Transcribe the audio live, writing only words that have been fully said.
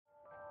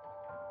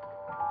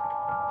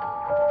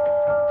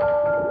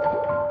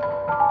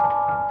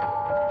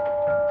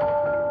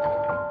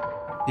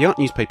The Art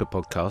Newspaper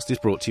podcast is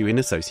brought to you in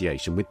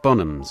association with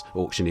Bonhams,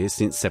 auctioneers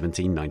since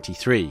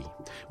 1793.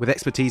 With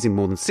expertise in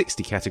more than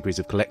 60 categories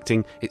of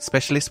collecting, its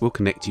specialists will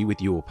connect you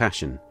with your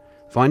passion.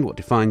 Find what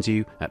defines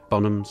you at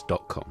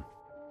bonhams.com.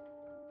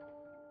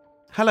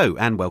 Hello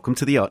and welcome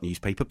to the Art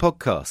Newspaper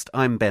podcast.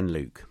 I'm Ben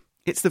Luke.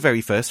 It's the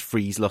very first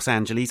Frieze Los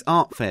Angeles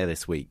art fair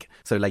this week,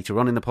 so later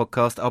on in the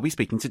podcast I'll be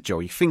speaking to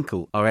Jory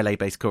Finkel, our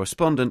LA-based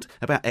correspondent,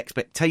 about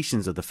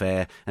expectations of the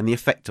fair and the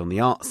effect on the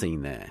art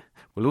scene there.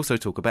 We'll also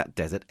talk about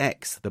Desert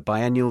X, the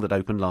biennial that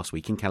opened last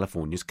week in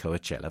California's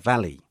Coachella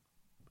Valley.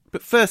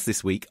 But first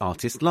this week,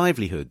 artist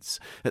livelihoods.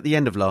 At the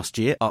end of last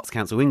year, Arts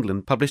Council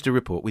England published a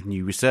report with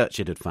new research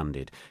it had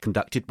funded,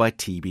 conducted by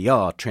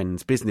TBR,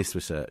 Trends Business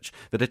Research,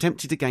 that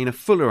attempted to gain a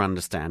fuller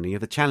understanding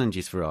of the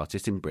challenges for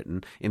artists in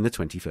Britain in the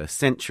 21st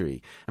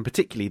century, and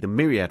particularly the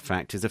myriad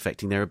factors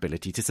affecting their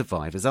ability to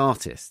survive as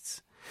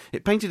artists.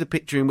 It painted a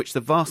picture in which the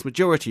vast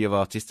majority of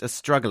artists are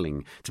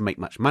struggling to make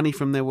much money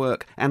from their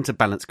work and to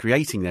balance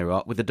creating their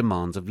art with the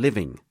demands of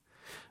living.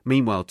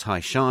 Meanwhile, Tai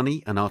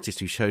Shani, an artist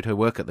who showed her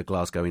work at the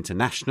Glasgow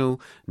International,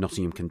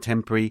 Nottingham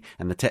Contemporary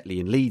and the Tetley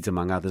in Leeds,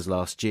 among others,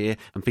 last year,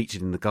 and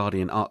featured in The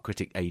Guardian art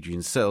critic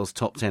Adrian Searle's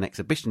Top 10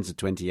 Exhibitions of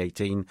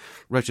 2018,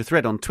 wrote a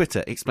thread on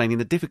Twitter explaining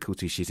the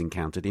difficulties she's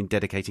encountered in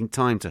dedicating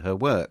time to her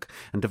work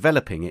and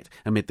developing it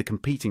amid the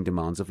competing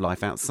demands of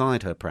life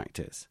outside her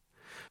practice.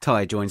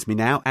 Tai joins me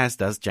now, as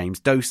does James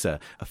Doser,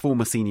 a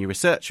former senior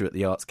researcher at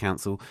the Arts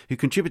Council who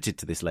contributed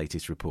to this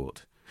latest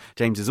report.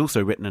 James has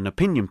also written an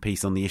opinion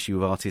piece on the issue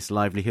of artists'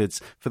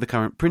 livelihoods for the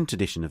current print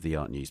edition of the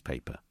Art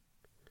Newspaper.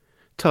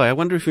 Tai, I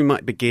wonder if we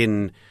might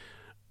begin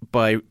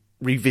by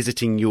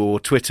revisiting your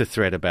Twitter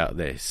thread about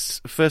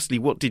this. Firstly,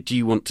 what did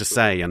you want to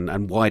say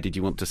and why did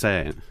you want to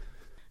say it?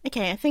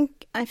 Okay, I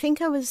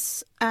think I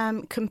was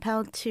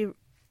compelled to,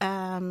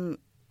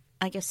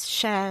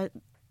 share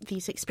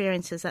these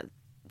experiences at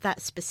that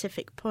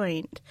specific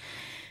point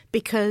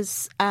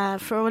because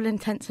for all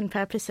intents and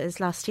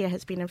purposes, last year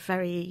has been a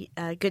very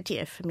good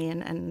year for me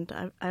and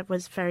I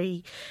was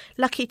very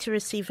lucky to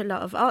receive a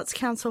lot of Arts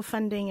Council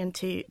funding and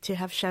to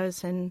have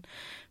shows in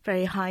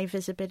very high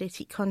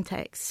visibility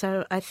contexts.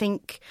 So I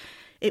think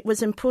it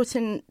was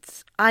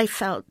important, I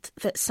felt,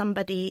 that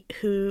somebody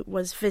who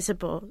was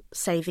visible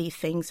say these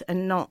things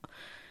and not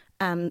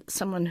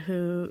someone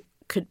who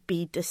could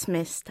be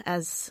dismissed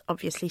as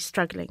obviously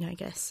struggling, I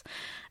guess.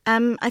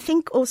 I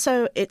think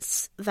also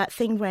it's that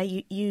thing where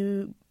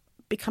you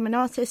become an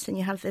artist and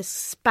you have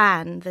this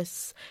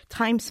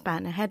time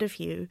span ahead of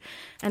you.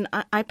 And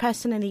I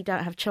personally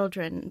don't have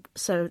children,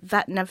 so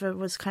that never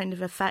was kind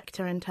of a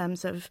factor in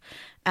terms of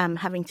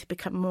having to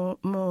become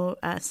more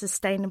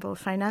sustainable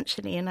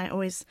financially. And I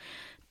always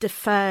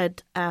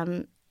deferred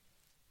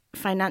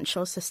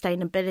financial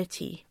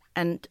sustainability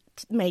and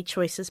made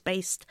choices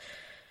based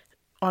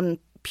on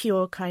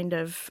pure kind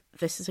of,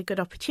 this is a good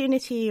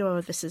opportunity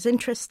or this is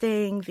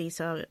interesting,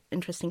 these are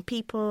interesting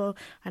people,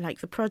 I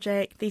like the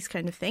project, these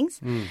kind of things.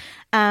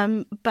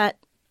 But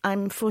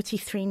I'm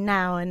 43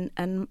 now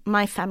and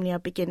my family are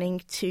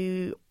beginning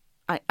to,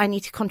 I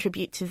need to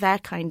contribute to their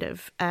kind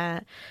of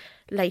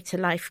later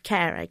life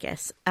care, I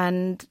guess.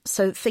 And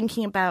so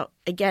thinking about,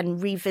 again,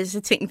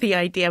 revisiting the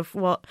idea of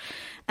what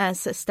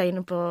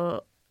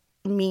sustainable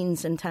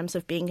means in terms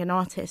of being an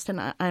artist,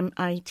 and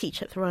I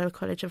teach at the Royal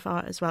College of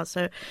Art as well,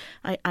 so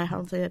I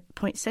hold a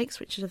 0.6,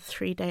 which is a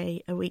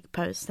 3-day-a-week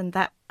post, and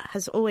that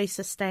has always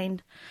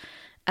sustained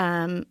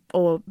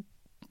or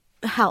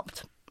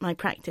helped my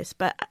practice.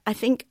 But I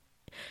think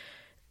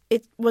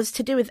it was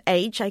to do with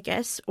age, I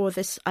guess, or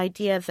this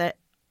idea that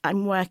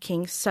I'm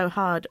working so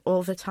hard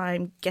all the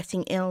time,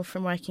 getting ill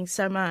from working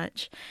so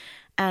much,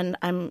 and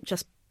I'm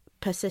just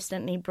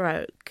persistently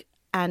broke,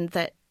 and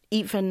that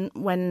even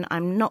when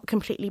I'm not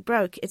completely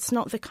broke, it's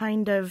not the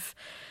kind of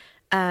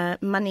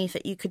money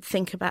that you could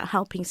think about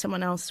helping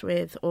someone else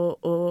with,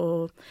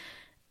 or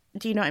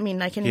do you know what I mean?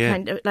 Like any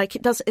kind of, like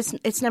it does.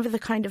 It's never the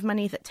kind of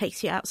money that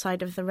takes you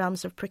outside of the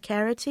realms of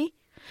precarity.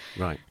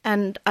 Right.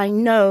 And I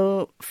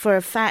know for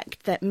a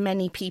fact that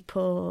many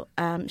people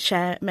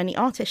many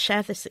artists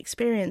share this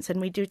experience,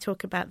 and we do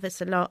talk about this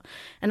a lot.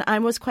 And I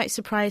was quite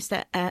surprised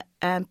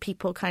at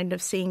people kind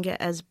of seeing it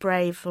as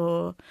brave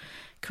or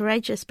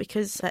courageous,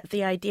 because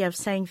the idea of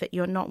saying that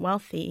you're not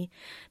wealthy,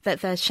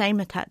 that there's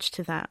shame attached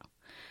to that.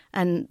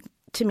 And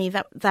to me,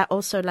 that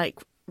also like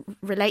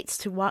relates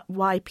to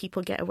why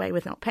people get away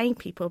with not paying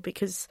people,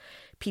 because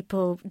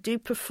people do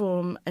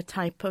perform a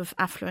type of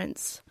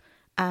affluence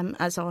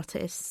as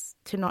artists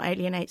to not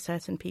alienate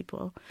certain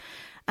people.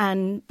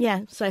 And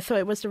so I thought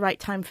it was the right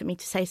time for me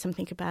to say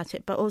something about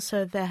it. But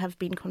also there have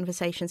been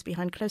conversations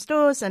behind closed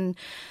doors. And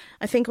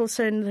I think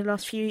also in the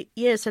last few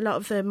years, a lot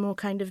of the more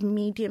kind of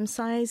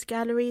medium-sized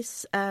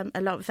galleries, a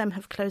lot of them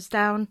have closed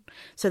down.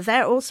 So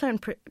they're also in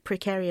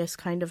precarious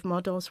kind of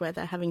models where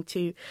they're having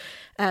to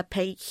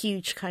pay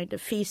huge kind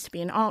of fees to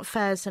be in art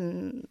fairs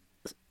and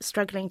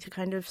struggling to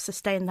kind of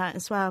sustain that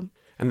as well.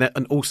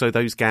 And also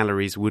those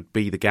galleries would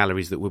be the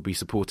galleries that would be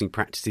supporting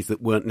practices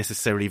that weren't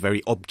necessarily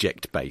very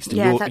object-based. And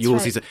yeah, that's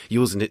yours right.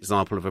 yours is an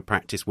example of a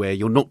practice where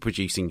you're not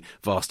producing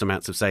vast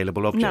amounts of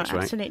saleable objects, No,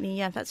 right? absolutely.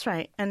 Yeah, that's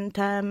right. And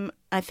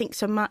I think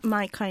so.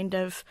 My kind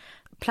of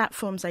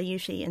platforms are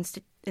usually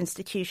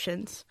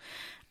institutions,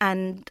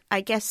 and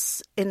I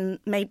guess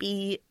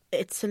maybe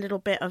it's a little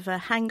bit of a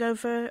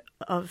hangover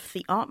of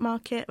the art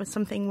market or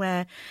something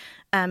where,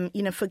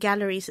 for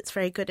galleries, it's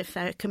very good if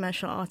their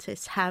commercial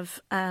artists have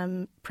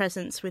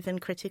presence within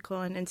critical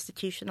and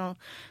institutional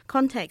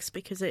context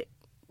because it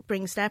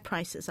brings their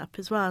prices up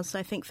as well. So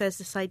I think there's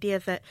this idea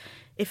that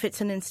if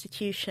it's an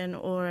institution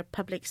or a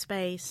public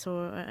space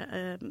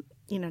or,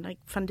 like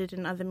funded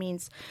in other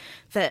means,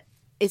 that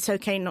it's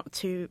okay not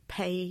to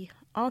pay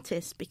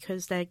artists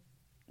because they're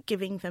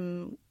giving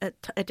them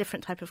a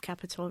different type of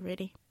capital,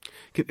 really.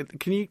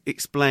 Can you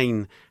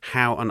explain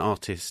how an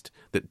artist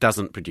that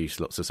doesn't produce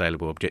lots of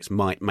saleable objects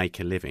might make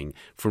a living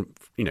from,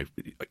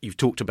 you've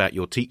talked about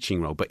your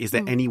teaching role, but is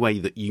there any way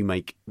that you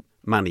make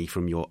money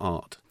from your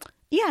art?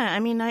 Yeah, I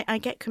mean, I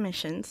get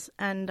commissions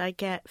and I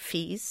get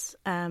fees,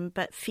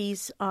 but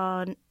fees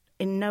are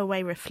in no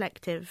way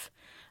reflective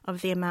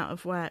of the amount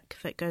of work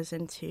that goes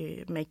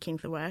into making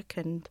the work,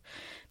 and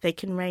they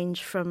can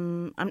range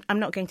from, I'm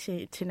not going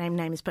to name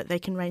names, but they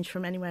can range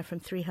from anywhere from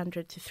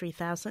 300 to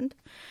 3,000.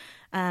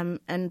 And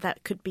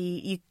that could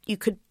be, you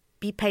could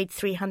be paid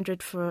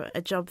 300 for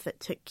a job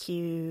that took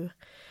you,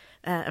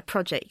 a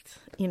project,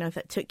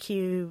 that took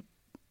you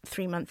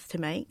 3 months to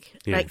make.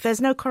 Yeah. Like, there's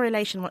no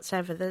correlation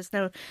whatsoever. There's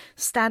no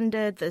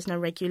standard. There's no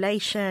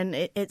regulation.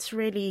 It's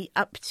really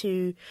up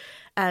to,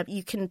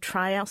 you can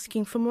try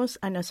asking for more.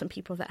 I know some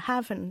people that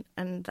have,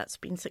 and that's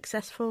been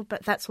successful,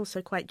 but that's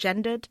also quite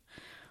gendered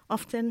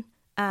often.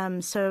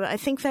 So I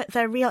think that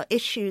there are real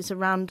issues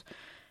around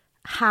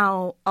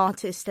how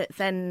artists that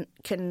then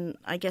can,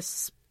 I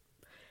guess,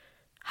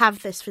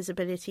 have this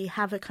visibility,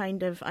 have a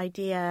kind of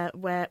idea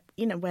where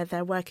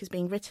their work is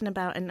being written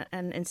about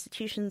and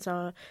institutions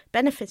are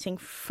benefiting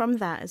from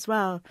that as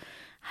well.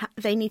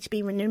 They need to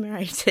be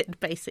remunerated,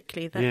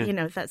 basically.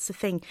 That's the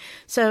thing.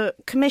 So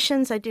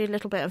commissions, I do a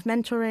little bit of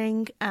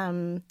mentoring.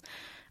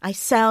 I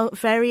sell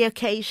very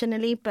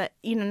occasionally, but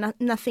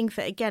nothing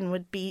that again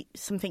would be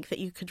something that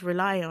you could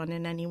rely on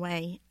in any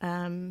way.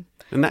 And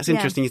that's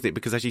interesting, isn't it?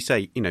 Because as you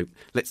say,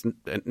 let's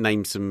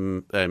name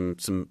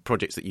some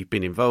projects that you've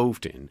been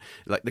involved in,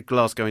 like the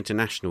Glasgow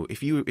International.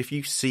 If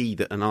you see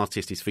that an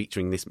artist is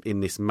featuring in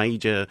this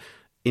major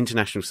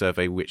international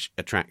survey which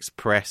attracts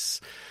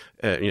press,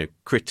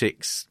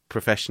 critics,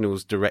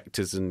 professionals,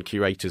 directors and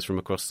curators from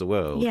across the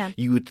world,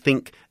 you would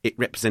think it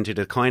represented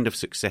a kind of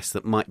success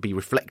that might be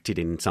reflected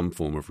in some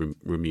form of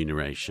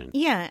remuneration.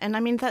 Yeah, and I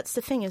mean, that's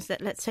the thing, is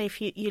that let's say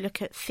if you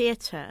look at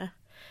theatre,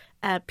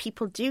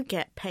 people do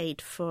get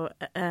paid for,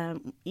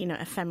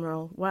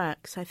 ephemeral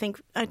works. I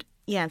think,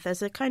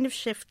 there's a kind of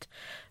shift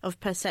of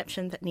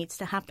perception that needs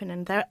to happen.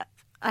 And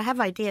I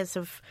have ideas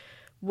of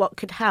what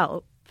could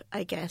help,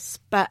 I guess.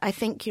 But I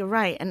think you're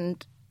right.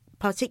 And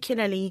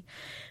particularly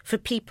for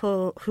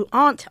people who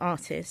aren't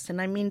artists, and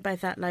I mean by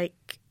that,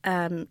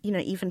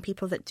 even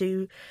people that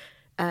do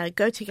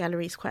go to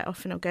galleries quite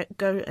often or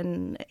go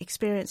and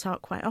experience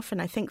art quite often,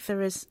 I think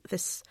there is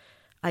this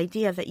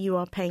idea that you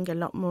are paying a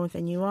lot more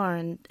than you are.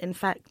 And in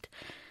fact,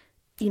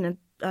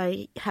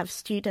 I have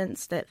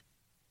students that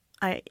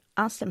I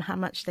asked them how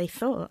much they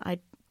thought I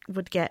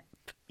would get,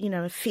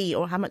 a fee,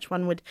 or how much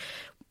one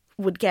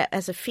would get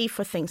as a fee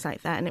for things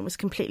like that, and it was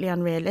completely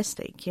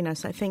unrealistic.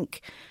 So I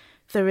think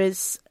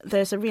there's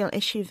a real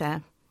issue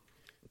there.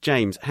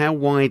 James, how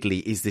widely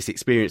is this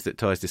experience that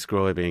Ty's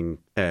describing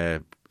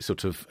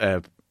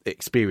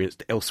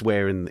experienced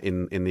elsewhere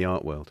in the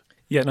art world?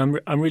 Yeah, and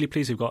I'm really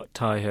pleased we've got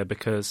Ty here,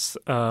 because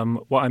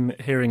what I'm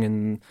hearing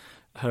in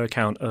her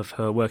account of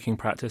her working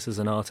practice as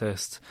an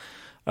artist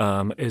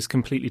is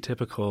completely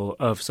typical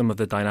of some of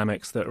the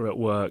dynamics that are at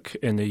work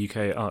in the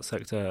UK art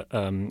sector,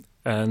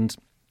 and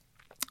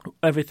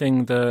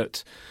everything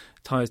that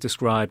Ty has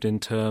described in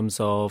terms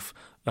of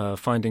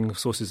finding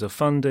sources of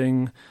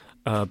funding,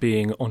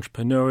 being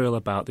entrepreneurial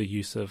about the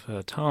use of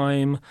her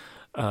time,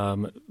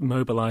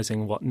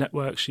 mobilizing what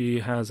network she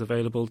has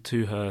available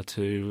to her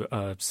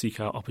to seek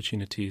out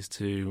opportunities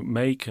to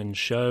make and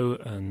show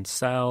and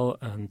sell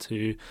and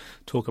to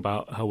talk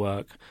about her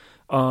work,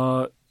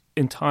 are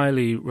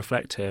entirely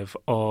reflective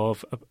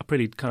of a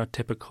pretty kind of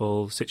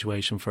typical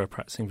situation for a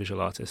practicing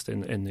visual artist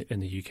in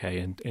the UK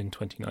in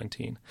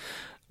 2019.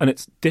 And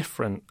it's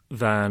different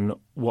than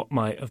what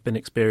might have been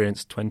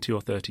experienced 20 or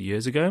 30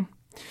 years ago.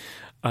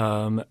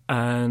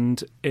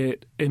 And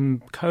it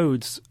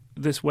encodes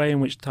this way in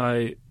which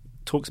Ty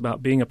talks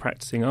about being a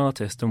practicing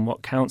artist and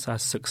what counts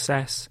as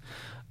success,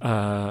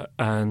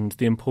 and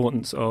the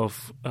importance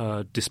of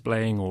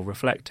displaying or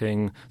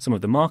reflecting some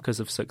of the markers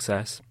of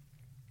success.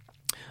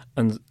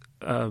 And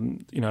I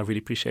really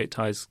appreciate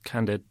Ty's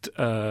candid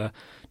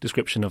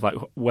description of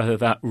whether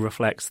that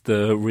reflects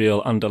the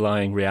real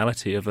underlying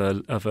reality of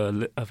a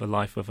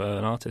life of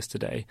an artist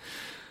today.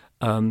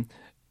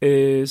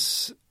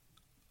 Is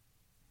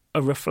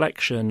a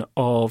reflection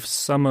of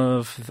some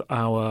of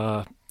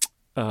our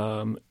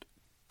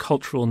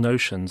cultural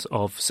notions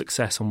of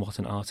success and what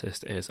an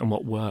artist is and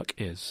what work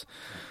is.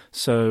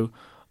 So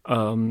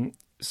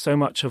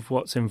much of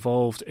what's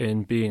involved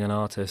in being an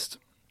artist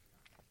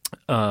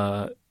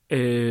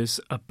is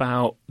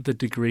about the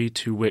degree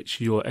to which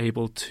you're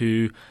able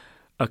to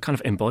kind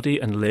of embody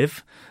and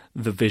live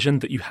the vision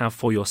that you have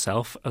for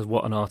yourself as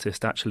what an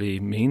artist actually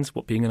means,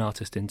 what being an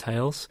artist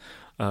entails.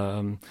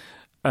 And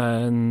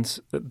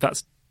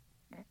that's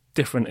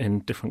different in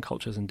different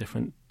cultures and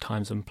different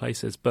times and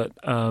places. But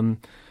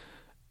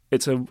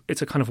it's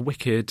a kind of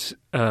wicked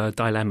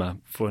dilemma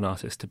for an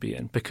artist to be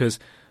in, because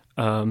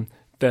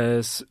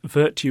there's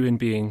virtue in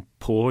being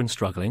poor and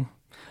struggling,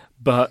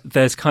 but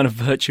there's kind of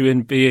virtue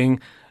in being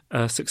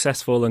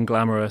successful and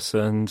glamorous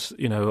and,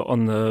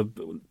 on the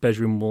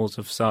bedroom walls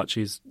of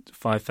Saatchi's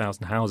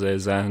 5,000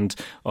 houses and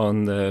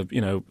on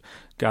the,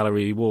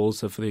 gallery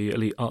walls of the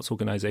elite arts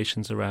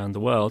organizations around the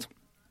world.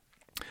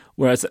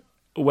 Whereas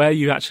where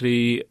you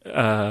actually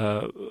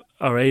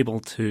are able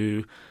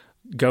to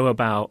go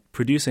about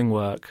producing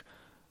work,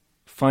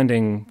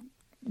 finding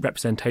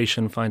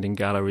representation, finding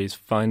galleries,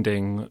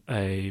 finding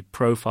a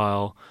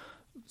profile,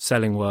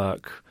 selling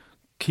work,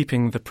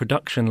 keeping the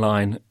production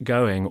line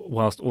going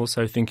whilst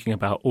also thinking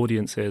about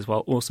audiences,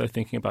 while also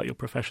thinking about your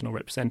professional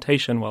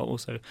representation, while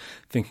also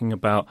thinking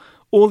about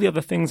all the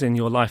other things in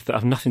your life that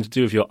have nothing to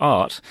do with your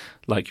art,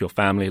 like your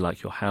family,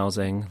 like your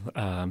housing,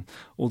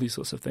 all these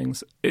sorts of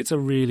things. It's a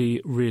really,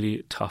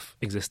 really tough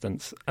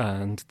existence,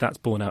 and that's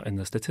borne out in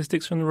the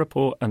statistics from the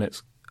report, and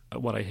it's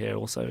what I hear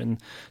also in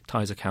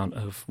Ty's account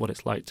of what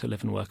it's like to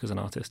live and work as an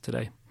artist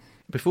today.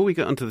 Before we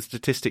get onto the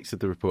statistics of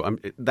the report,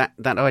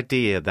 that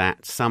idea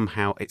that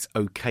somehow it's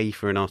okay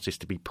for an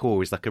artist to be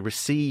poor is like a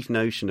received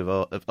notion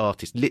of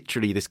artists,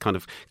 literally this kind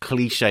of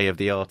cliche of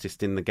the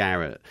artist in the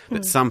garret,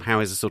 that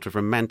somehow is a sort of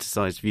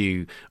romanticised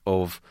view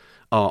of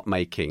art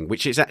making,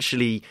 which is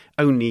actually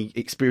only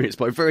experienced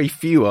by very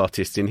few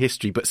artists in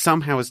history, but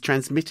somehow has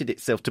transmitted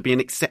itself to be an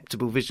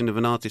acceptable vision of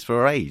an artist for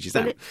our age. Is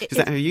that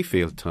how you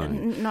feel, Ty?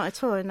 Not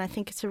at all, and I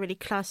think it's a really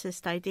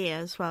classist idea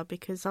as well,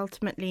 because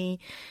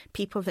ultimately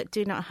people that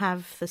do not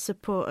have the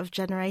support of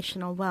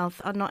generational wealth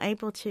are not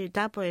able to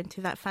dabble into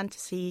that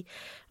fantasy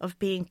of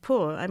being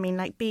poor. I mean,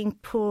 like being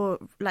poor,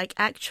 like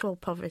actual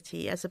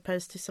poverty, as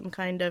opposed to some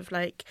kind of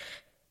like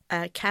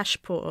cash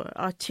poor,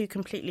 are two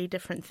completely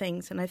different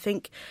things. And I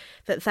think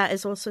that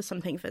is also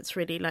something that's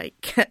really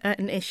like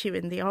an issue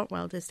in the art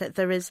world, is that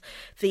there is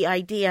the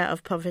idea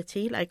of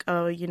poverty, like,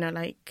 I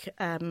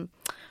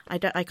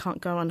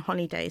can't go on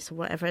holidays or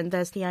whatever. And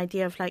there's the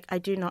idea of like, I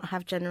do not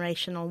have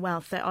generational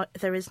wealth. There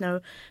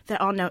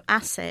are no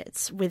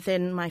assets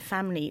within my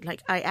family.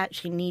 Like, I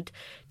actually need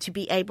to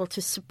be able to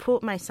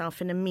support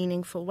myself in a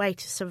meaningful way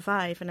to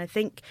survive. And I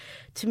think,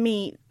 to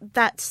me,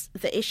 that's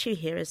the issue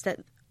here, is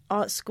that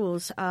art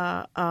schools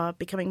are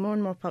becoming more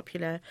and more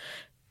popular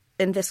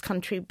in this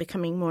country,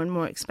 becoming more and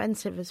more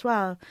expensive as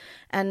well.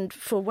 And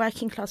for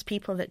working class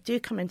people that do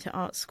come into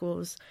art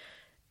schools,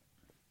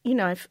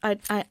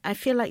 I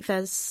feel like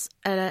there's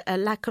a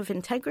lack of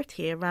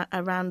integrity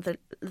around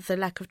the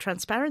lack of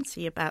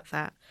transparency about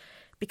that.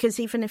 Because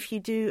even if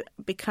you do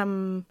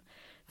become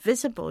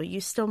visible,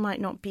 you still might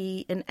not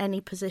be in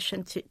any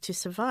position to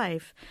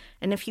survive.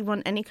 And if you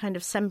want any kind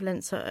of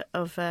semblance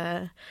of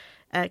a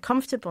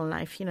comfortable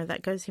life,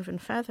 that goes even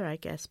further, I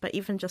guess. But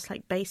even just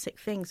like basic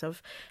things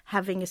of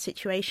having a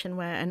situation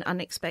where an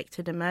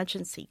unexpected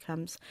emergency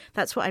comes.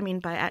 That's what I mean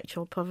by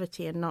actual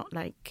poverty, and not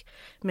like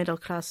middle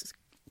class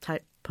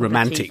type poverty.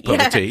 Romantic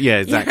poverty. Yeah,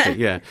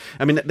 exactly. Yeah.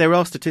 I mean, there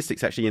are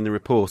statistics actually in the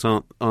report,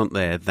 aren't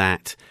there,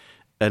 that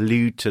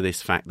allude to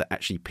this fact that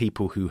actually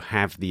people who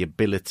have the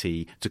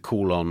ability to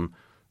call on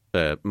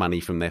money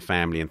from their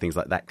family and things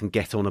like that can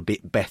get on a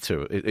bit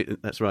better.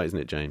 That's right, isn't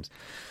it, James?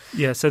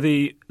 Yeah, so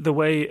the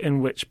way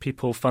in which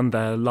people fund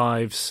their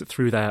lives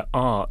through their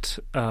art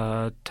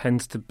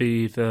tends to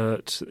be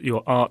that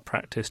your art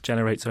practice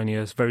generates only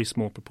a very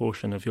small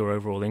proportion of your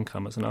overall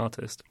income as an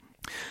artist.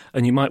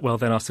 And you might well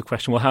then ask the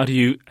question, well, how do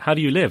you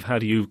live? How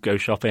do you go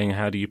shopping?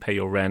 How do you pay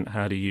your rent?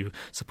 How do you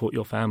support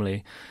your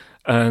family?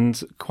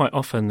 And quite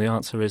often the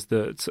answer is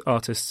that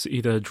artists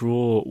either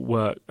draw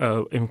work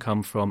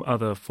income from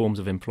other forms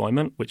of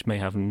employment, which may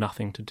have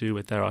nothing to do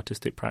with their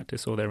artistic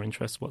practice or their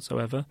interests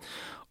whatsoever,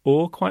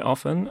 or quite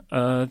often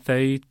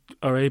they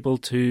are able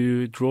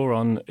to draw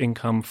on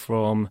income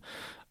from,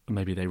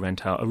 maybe they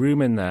rent out a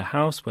room in their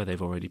house where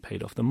they've already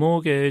paid off the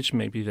mortgage.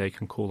 Maybe they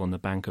can call on the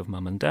bank of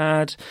mum and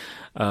dad.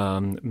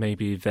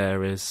 Maybe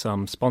there is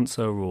some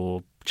sponsor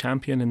or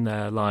champion in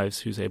their lives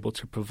who's able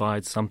to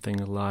provide something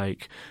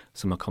like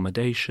some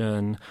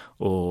accommodation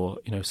or,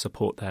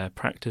 support their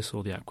practice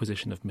or the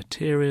acquisition of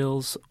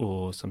materials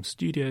or some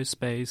studio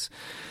space.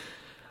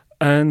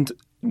 And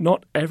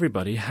not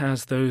everybody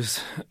has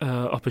those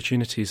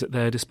opportunities at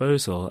their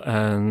disposal.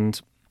 And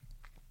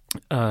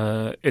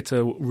it's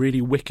a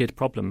really wicked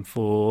problem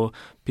for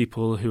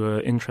people who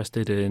are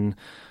interested in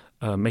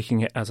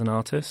making it as an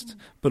artist,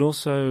 but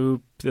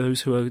also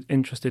those who are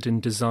interested in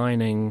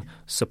designing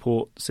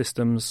support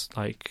systems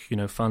like,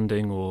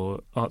 funding or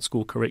art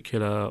school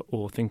curricula,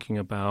 or thinking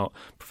about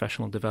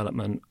professional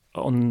development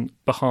on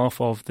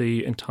behalf of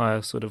the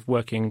entire sort of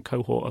working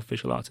cohort of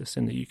visual artists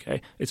in the UK.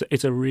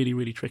 It's a really,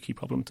 really tricky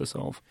problem to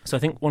solve. So I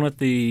think one of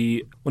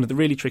the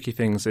really tricky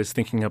things is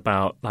thinking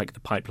about like the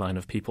pipeline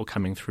of people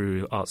coming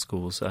through art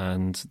schools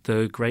and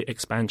the great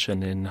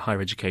expansion in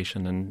higher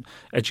education and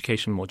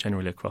education more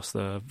generally across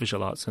the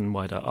visual arts and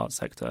wider art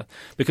sector.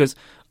 Because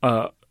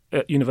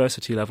at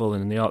university level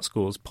and in the art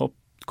schools,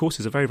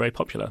 courses are very, very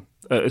popular.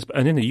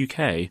 And in the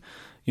UK,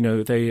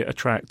 they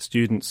attract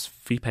students,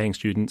 fee-paying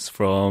students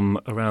from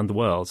around the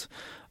world.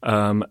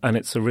 And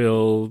it's a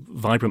real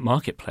vibrant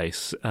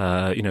marketplace.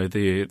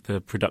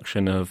 The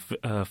production of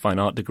fine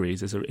art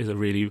degrees is a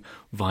really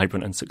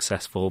vibrant and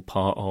successful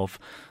part of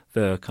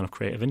the kind of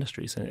creative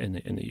industries in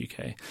the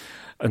UK.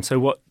 And so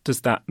what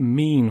does that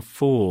mean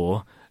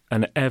for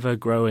an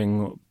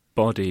ever-growing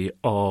body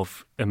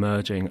of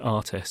emerging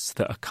artists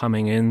that are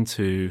coming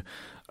into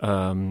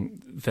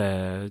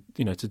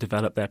to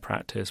develop their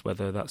practice,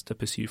 whether that's to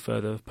pursue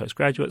further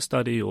postgraduate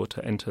study or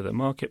to enter the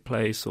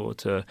marketplace or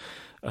to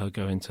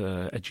go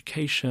into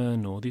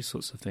education or these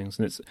sorts of things.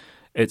 And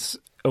it's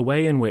a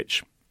way in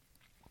which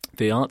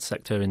the arts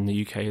sector in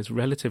the UK is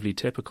relatively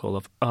typical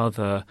of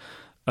other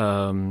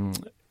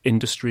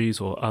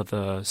industries or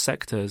other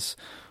sectors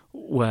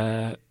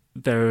where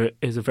there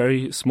is a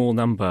very small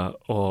number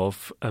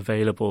of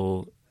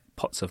available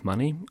pots of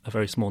money, a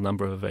very small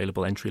number of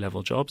available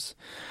entry-level jobs,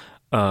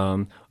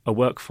 a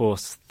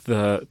workforce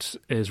that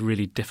is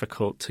really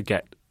difficult to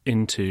get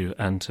into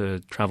and to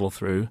travel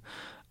through,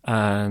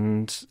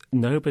 and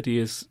nobody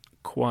is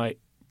quite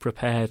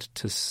prepared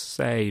to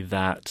say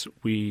that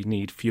we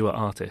need fewer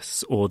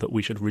artists or that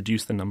we should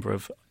reduce the number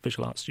of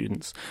visual art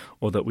students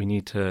or that we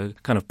need to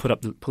kind of pull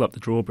up the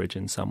drawbridge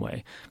in some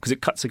way, because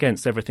it cuts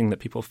against everything that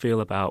people feel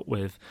about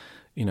with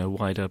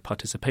wider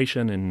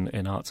participation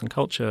in arts and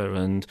culture,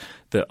 and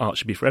that art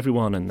should be for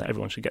everyone and that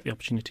everyone should get the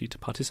opportunity to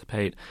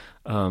participate.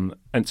 And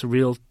it's a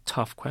real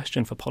tough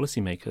question for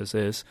policymakers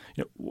is,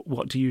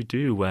 what do you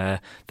do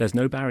where there's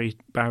no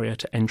barrier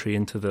to entry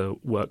into the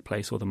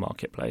workplace or the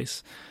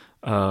marketplace?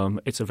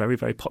 It's a very,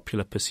 very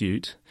popular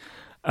pursuit.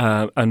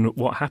 And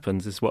what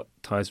happens is what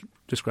Ty's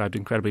described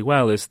incredibly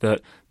well, is that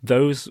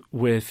those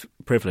with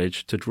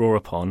privilege to draw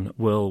upon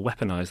will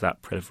weaponize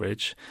that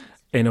privilege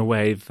in a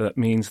way that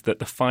means that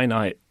the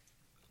finite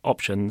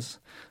options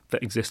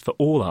that exist for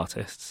all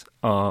artists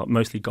are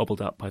mostly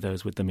gobbled up by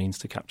those with the means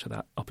to capture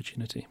that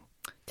opportunity.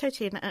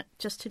 Totally, and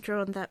just to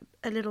draw on that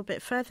a little bit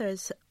further,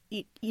 is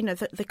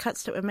the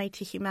cuts that were made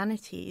to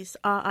humanities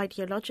are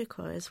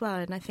ideological as well,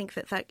 and I think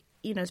that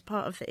is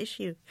part of the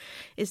issue,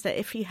 is that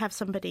if you have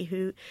somebody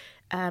who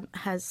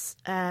has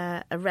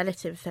a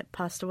relative that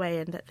passed away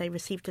and that they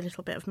received a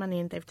little bit of money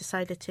and they've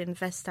decided to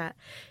invest that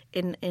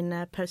in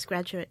a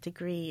postgraduate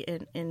degree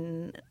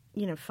in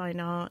fine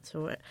arts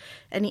or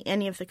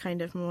any of the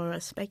kind of more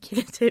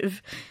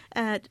speculative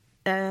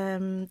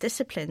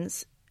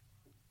disciplines,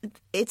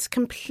 it's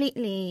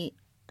completely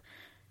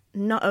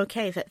not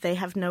okay that they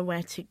have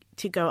nowhere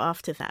to go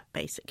after that,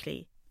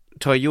 basically.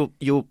 Ty, you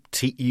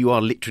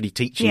are literally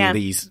teaching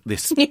a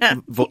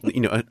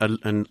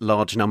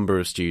large number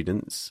of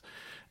students.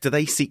 Do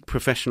they seek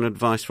professional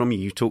advice from you?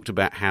 You talked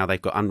about how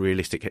they've got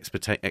unrealistic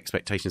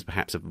expectations,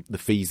 perhaps, of the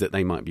fees that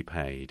they might be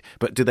paid.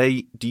 But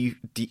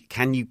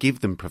can you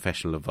give them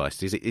professional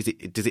advice? Is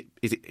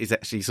it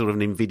actually sort of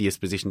an invidious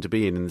position to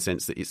be in the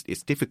sense that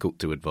it's difficult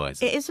to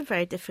advise? It is a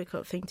very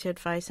difficult thing to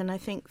advise, and I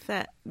think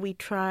that we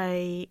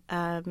try.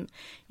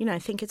 I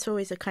think it's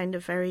always a kind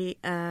of very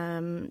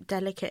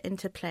delicate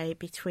interplay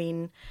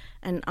between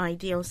an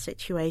ideal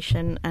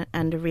situation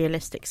and a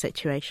realistic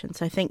situation.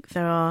 So I think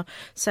there are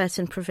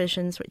certain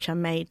provisions which are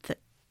made that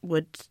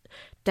would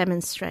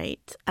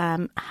demonstrate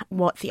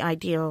what the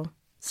ideal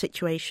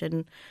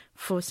situation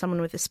for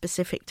someone with a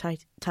specific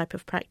type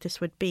of practice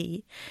would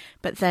be.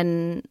 But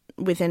then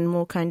within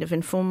more kind of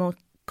informal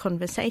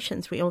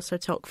conversations, we also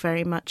talk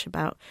very much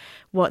about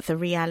what the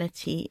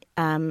reality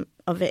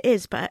of it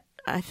is. But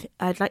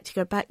I'd like to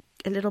go back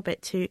a little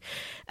bit to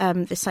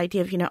this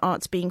idea of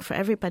arts being for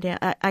everybody.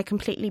 I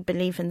completely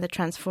believe in the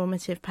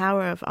transformative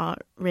power of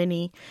art,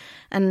 really,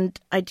 and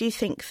I do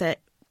think that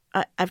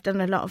I've done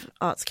a lot of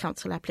Arts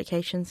Council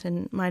applications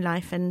in my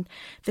life, and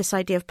this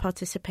idea of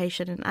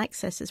participation and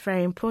access is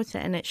very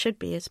important, and it should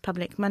be as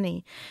public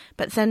money.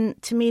 But then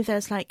to me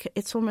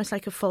it's almost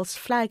like a false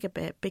flag a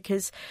bit,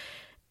 because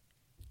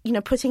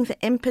putting the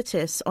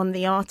impetus on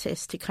the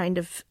artist to kind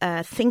of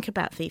think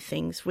about these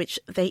things, which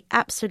they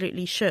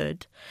absolutely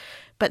should.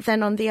 But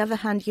then on the other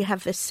hand, you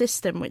have this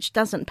system which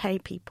doesn't pay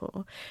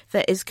people,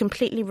 that is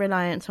completely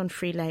reliant on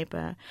free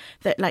labour,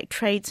 that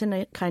trades in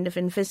a kind of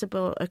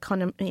invisible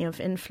economy of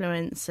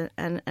influence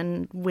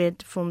and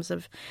weird forms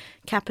of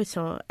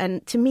capital.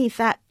 And to me,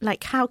 that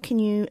how can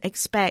you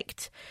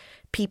expect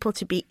people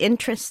to be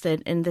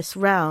interested in this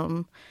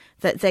realm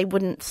that they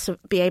wouldn't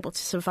be able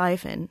to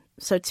survive in?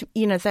 So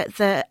that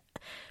the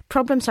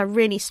problems are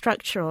really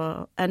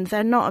structural, and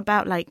they're not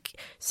about like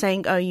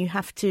saying, oh, you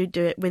have to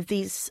do it with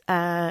these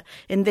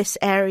in this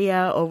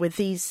area or with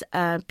these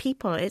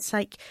people. It's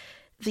like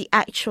the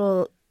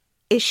actual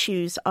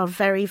issues are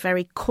very,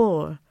 very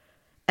core,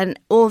 and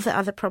all the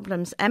other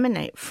problems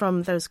emanate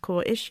from those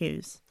core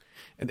issues.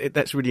 And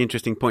that's a really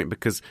interesting point,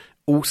 because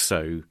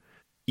also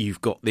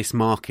you've got this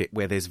market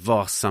where there's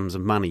vast sums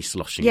of money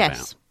sloshing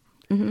about.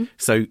 Mm-hmm.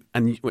 So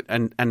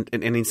and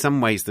in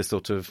some ways the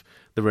sort of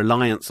the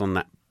reliance on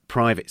that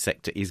private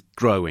sector is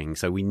growing.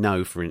 So we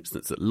know, for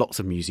instance, that lots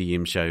of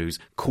museum shows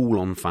call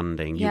on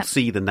funding. You'll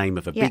see the name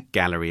of a big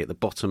gallery at the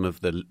bottom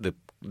of the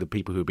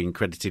people who have been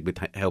credited with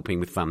helping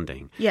with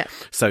funding. Yeah.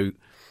 So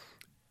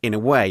in a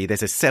way,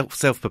 there's a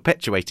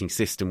self-perpetuating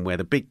system where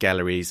the big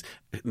galleries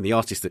and the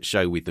artists that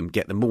show with them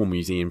get the more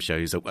museum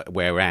shows,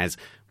 whereas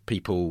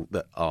people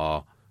that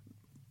are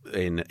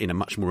in a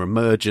much more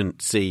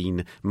emergent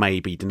scene may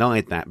be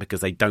denied that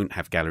because they don't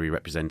have gallery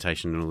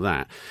representation and all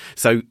that.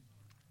 So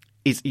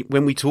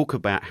when we talk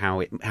about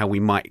how we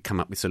might come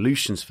up with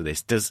solutions for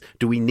this,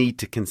 do we need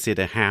to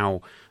consider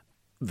how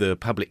the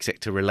public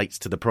sector relates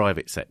to the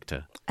private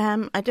sector?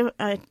 I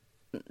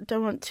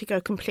don't want to go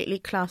completely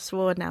class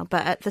war now,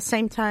 but at the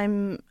same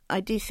time, I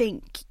do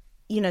think,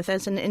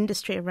 there's an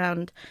industry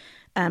around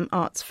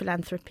arts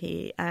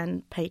philanthropy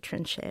and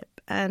patronship,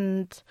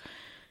 and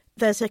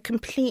there's a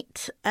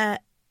complete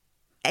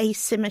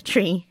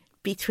asymmetry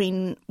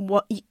between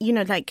what,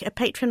 like a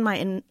patron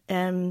might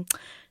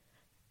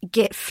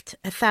gift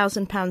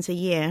 £1,000 a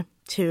year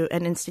to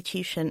an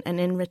institution, and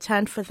in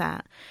return for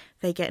that,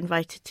 they get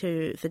invited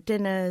to the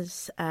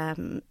dinners,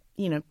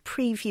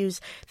 previews.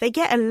 They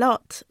get a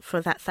lot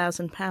for that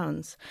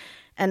 £1,000.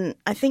 And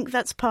I think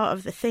that's part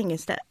of the thing,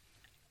 is that,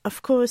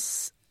 of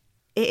course,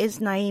 it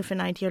is naive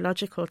and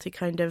ideological to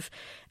kind of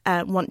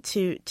want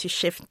to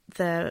shift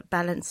the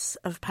balance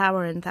of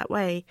power in that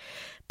way.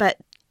 But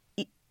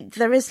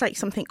there is like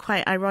something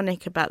quite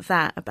ironic about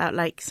that, about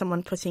like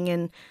someone putting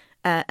in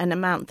an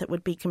amount that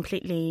would be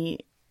completely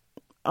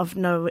of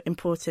no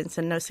importance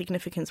and no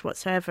significance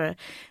whatsoever,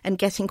 and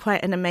getting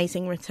quite an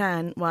amazing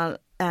return while,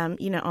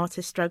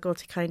 artists struggle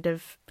to kind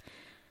of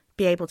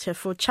be able to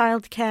afford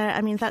childcare.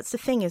 I mean, that's the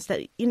thing, is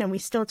that, we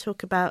still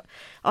talk about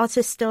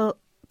artists, still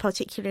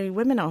particularly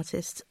women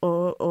artists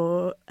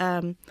or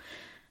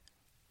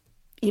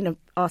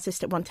artists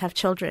that want to have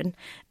children,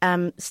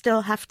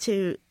 still have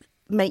to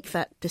make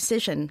that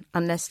decision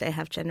unless they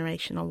have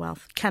generational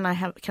wealth. Can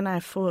I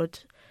afford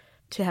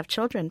to have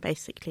children,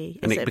 basically?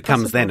 And it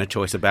becomes then a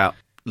choice about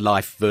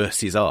life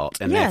versus art,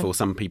 and therefore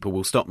some people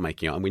will stop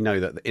making art. And we know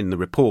that in the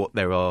report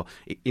there are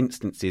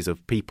instances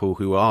of people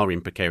who are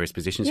in precarious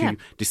positions who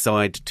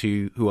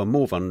who are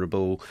more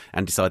vulnerable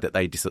and decide that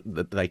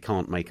they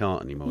can't make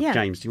art anymore.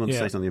 James, do you want to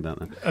say something about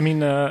that? I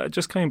mean,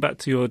 just coming back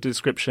to your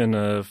description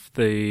of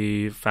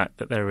the fact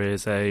that there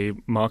is a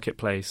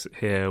marketplace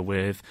here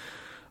with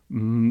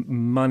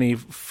money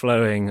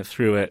flowing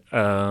through it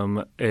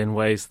in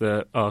ways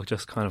that are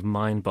just kind of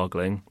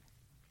mind-boggling.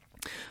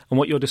 And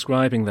what you're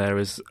describing there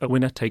is a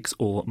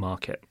winner-takes-all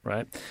market,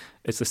 right?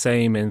 It's the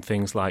same in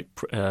things like,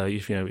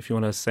 if you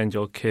want to send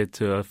your kid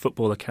to a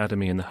football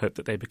academy in the hope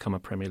that they become a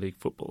Premier League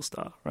football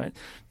star, right?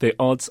 The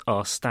odds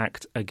are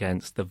stacked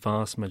against the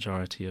vast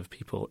majority of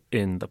people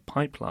in the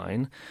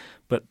pipeline,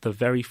 but the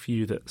very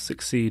few that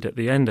succeed at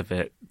the end of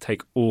it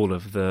take all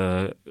of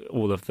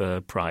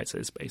the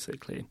prizes,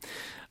 basically.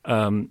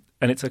 And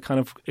it's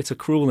a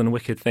cruel and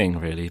wicked thing,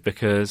 really,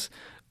 because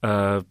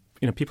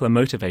people are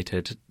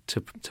motivated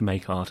to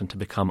make art and to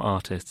become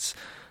artists,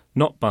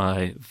 not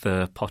by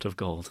the pot of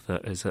gold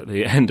that is at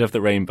the end of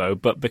the rainbow,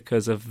 but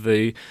because of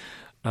the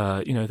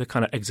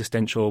kind of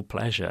existential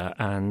pleasure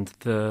and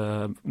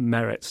the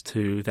merits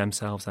to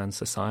themselves and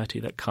society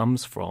that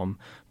comes from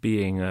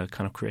being a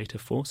kind of creative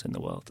force in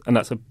the world. And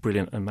that's a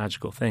brilliant and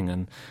magical thing.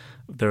 And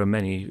there are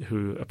many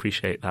who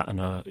appreciate that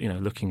and are,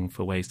 looking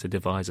for ways to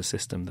devise a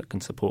system that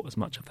can support as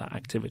much of that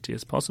activity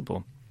as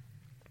possible.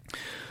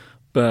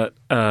 But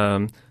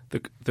the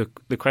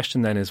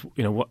question then is,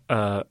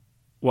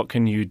 what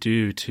can you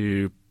do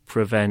to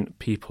prevent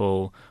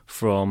people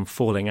from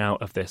falling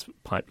out of this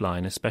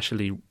pipeline,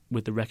 especially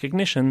with the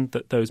recognition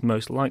that those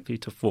most likely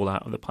to fall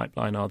out of the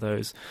pipeline are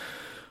those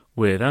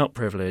without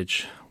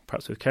privilege,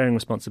 perhaps with caring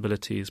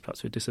responsibilities,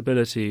 perhaps with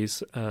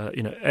disabilities,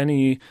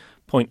 any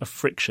point of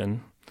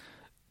friction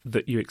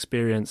that you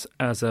experience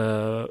as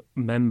a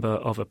member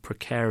of a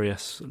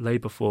precarious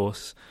labour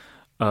force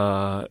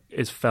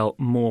is felt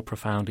more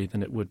profoundly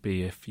than it would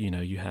be if,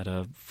 you had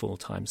a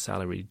full-time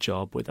salaried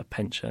job with a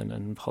pension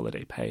and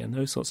holiday pay and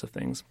those sorts of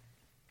things.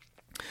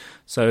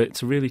 So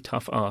it's a really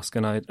tough ask,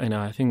 and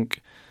I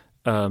think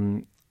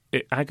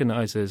it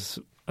agonises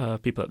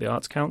people at the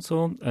Arts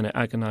Council, and it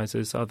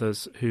agonises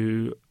others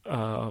who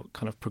are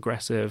kind of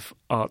progressive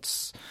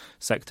arts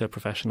sector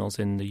professionals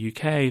in the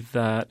UK,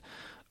 that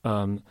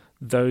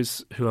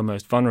those who are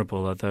most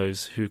vulnerable are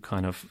those who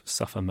kind of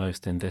suffer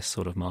most in this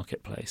sort of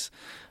marketplace.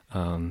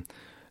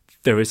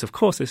 There is, of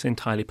course, this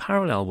entirely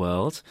parallel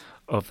world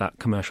of that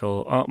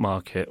commercial art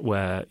market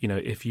where, you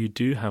know, if you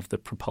do have the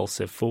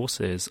propulsive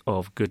forces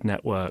of good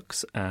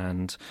networks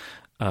and,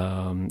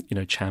 you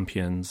know,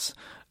 champions,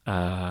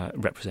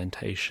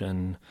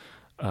 representation,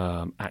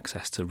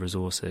 access to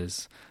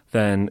resources,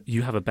 then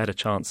you have a better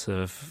chance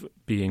of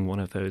being one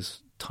of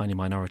those tiny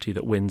minority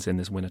that wins in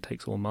this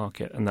winner-takes-all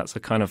market. And that's a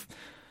kind of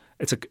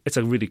it's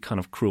a really kind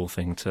of cruel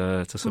thing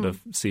to sort of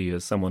see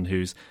as someone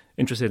who's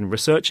interested in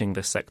researching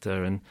this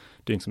sector and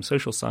doing some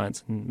social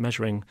science and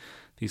measuring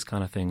these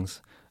kind of things,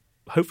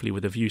 hopefully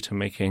with a view to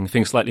making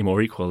things slightly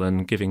more equal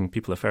and giving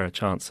people a fairer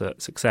chance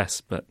at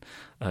success. But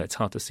it's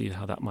hard to see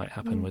how that might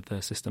happen with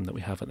the system that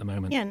we have at the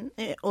moment. Yeah,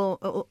 and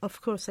or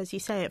of course, as you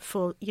say,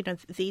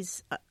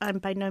 these I'm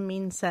by no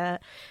means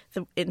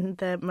in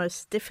the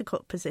most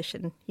difficult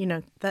position. You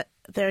know, that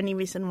the only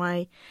reason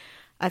why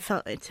I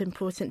felt it's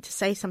important to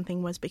say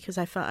something was because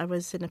I felt I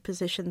was in a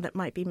position that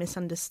might be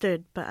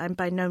misunderstood. But I'm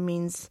by no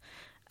means,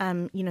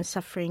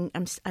 suffering.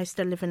 I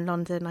still live in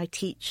London. I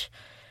teach.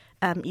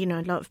 A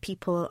lot of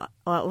people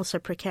are also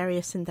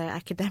precarious in their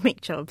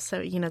academic jobs.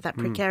 So, that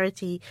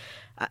precarity,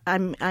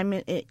 I'm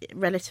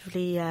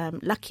relatively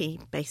lucky,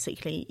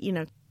 basically,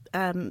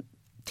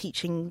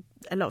 teaching.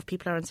 A lot of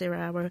people are on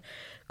 0-hour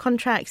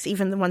contracts,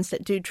 even the ones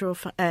that do draw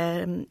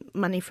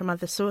money from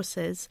other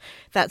sources.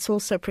 That's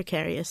also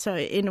precarious. So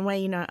in a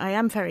way, I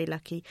am very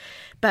lucky.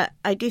 But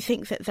I do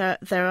think that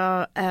there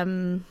are,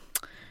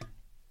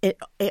 it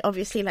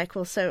obviously like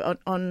also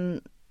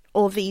on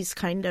all these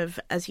kind of,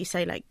 as you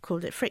say, like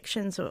called it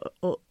frictions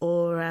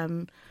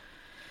or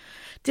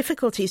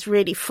difficulties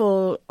really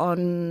fall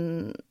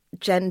on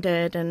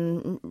gendered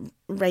and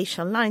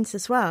racial lines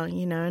as well,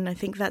 and I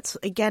think that's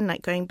again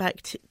like going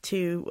back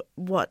to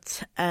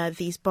what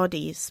these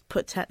bodies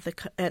put at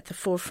the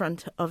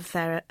forefront of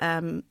their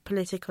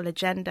political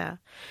agenda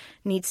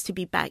needs to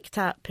be backed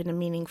up in a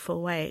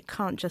meaningful way. It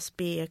can't just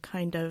be a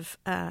kind of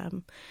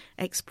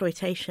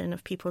exploitation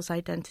of people's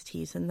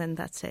identities and then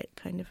that's it.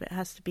 It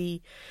has to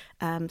be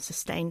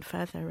sustained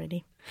further,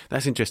 really.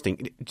 That's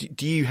interesting.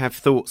 Do you have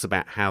thoughts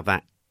about how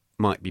that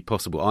might be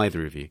possible,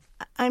 either of you?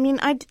 I mean,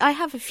 I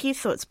have a few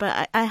thoughts,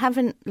 but I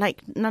haven't,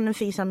 none of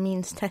these are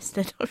means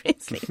tested,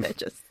 obviously. They're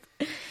just...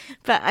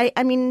 But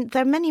I mean,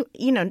 there are many,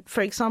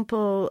 for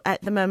example,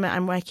 at the moment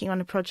I'm working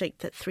on a project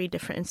that 3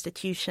 different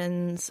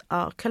institutions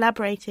are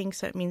collaborating.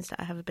 So it means that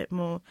I have a bit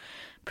more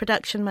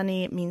production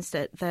money. It means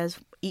that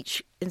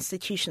each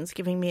institution's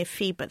giving me a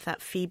fee, but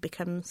that fee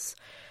becomes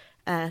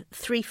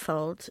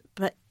threefold.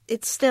 But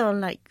it's still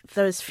like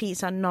those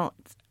fees are not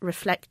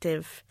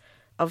reflective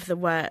of the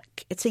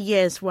work. It's a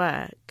year's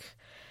work.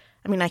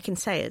 I mean, I can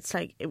say it's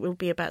like it will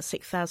be about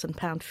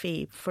 £6,000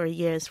 fee for a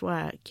year's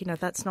work.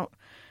 That's not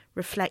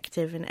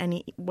reflective in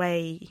any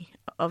way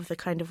of the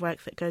kind of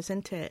work that goes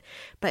into it.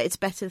 But it's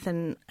better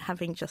than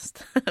having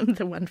just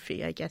the one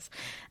fee, I guess.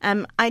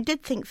 I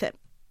did think that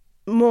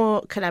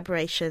more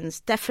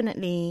collaborations,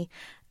 definitely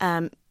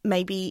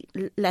maybe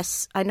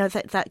less. I know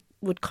that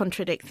would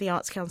contradict the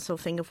Arts Council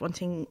thing of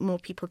wanting more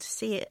people to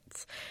see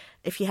it.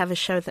 If you have a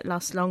show that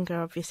lasts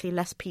longer, obviously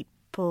less people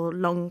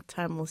long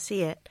term will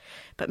see it,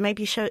 but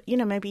maybe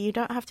maybe you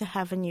don't have to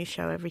have a new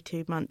show every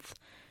 2 months.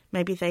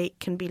 Maybe they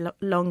can be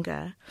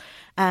longer.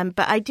 But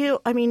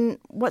I mean,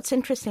 what's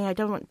interesting, I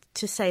don't want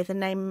to say the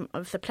name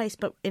of the place,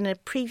 but in a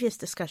previous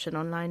discussion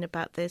online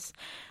about this,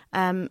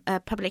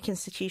 a public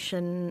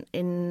institution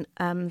in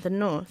the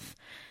north,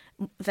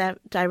 their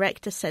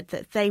director said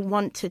that they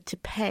wanted to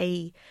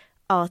pay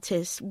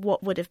artists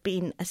what would have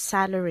been a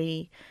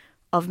salary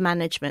of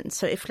management.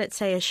 So if, let's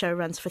say, a show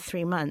runs for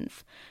 3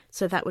 months,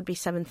 so that would be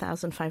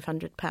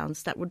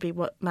 £7,500. That would be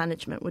what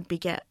management would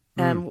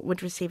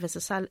would receive as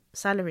a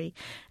salary.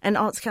 And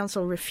Arts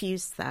Council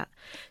refused that.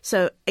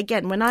 So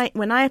again, when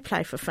I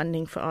apply for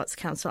funding for Arts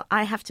Council,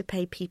 I have to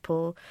pay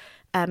people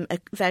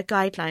their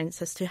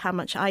guidelines as to how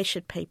much I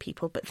should pay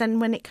people. But then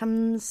when it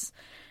comes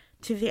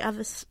to the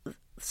other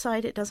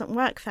side, it doesn't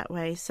work that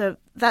way. So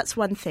that's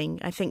one thing.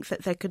 I think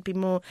that there could be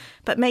more,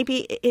 but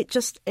maybe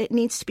it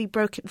needs to be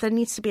broken. There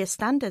needs to be a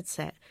standard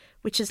set,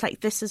 which is like,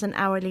 this is an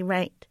hourly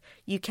rate.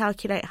 You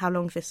calculate how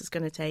long this is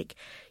going to take.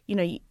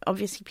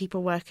 Obviously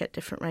people work at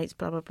different rates,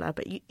 blah, blah, blah.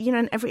 But,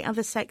 in every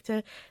other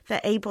sector, they're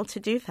able to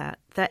do that.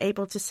 They're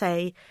able to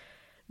say,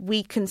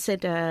 we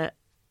consider...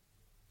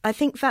 I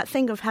think that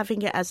thing of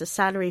having it as a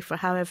salary for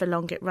however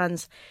long it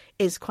runs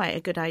is quite a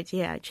good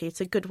idea, actually.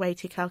 It's a good way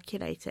to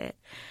calculate it.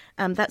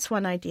 That's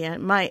one idea.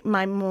 My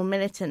more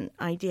militant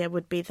idea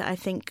would be that I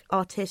think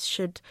artists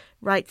should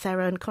write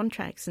their own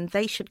contracts and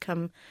they should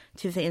come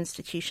to the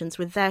institutions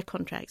with their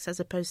contracts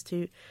as opposed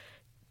to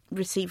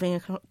receiving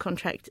a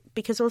contract.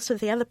 Because also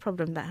the other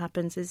problem that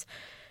happens is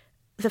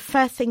the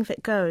first thing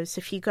that goes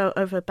if you go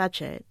over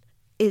budget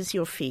is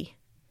your fee.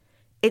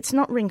 It's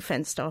not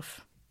ring-fenced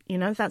off.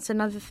 That's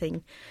another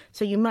thing.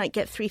 So you might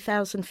get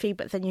 3,000 fee,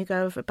 but then you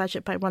go over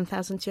budget by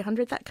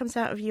 1,200. That comes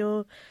out of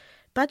your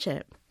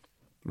budget.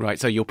 Right,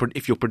 so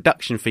if your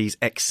production fees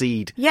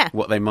exceed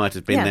what they might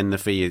have been, then the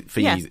fee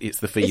it's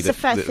the fee it's the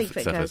first thing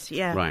that suffers. goes.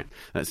 Yeah, right.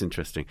 That's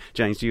interesting.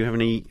 James, do you have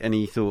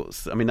any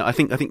thoughts? I mean, I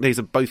think these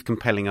are both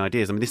compelling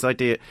ideas. I mean, this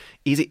idea,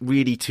 is it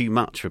really too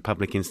much for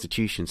public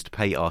institutions to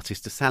pay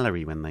artists a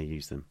salary when they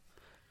use them?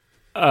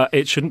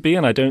 It shouldn't be,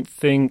 and I don't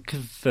think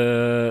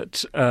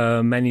that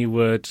many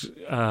would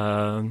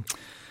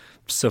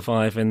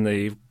survive in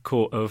the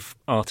court of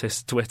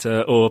artist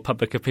Twitter or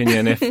public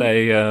opinion if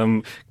they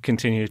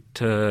continue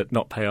to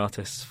not pay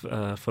artists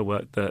for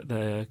work that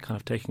they're kind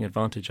of taking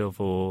advantage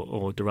of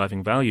or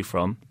deriving value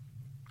from.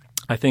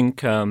 I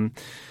think in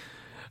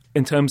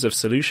terms of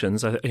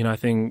solutions, I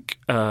think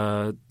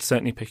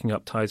certainly picking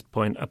up Ty's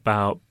point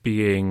about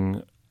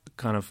being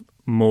kind of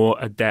more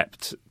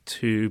adept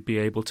to be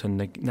able to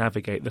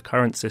navigate the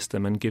current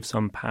system and give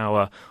some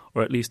power,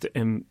 or at least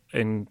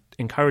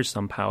encourage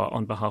some power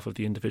on behalf of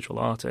the individual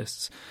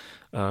artists.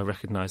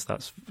 Recognise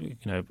that's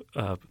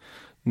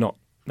not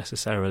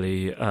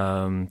necessarily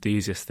the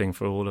easiest thing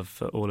for all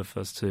of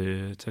us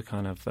to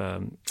kind of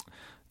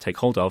take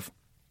hold of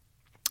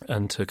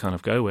and to kind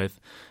of go with.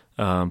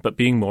 But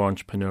being more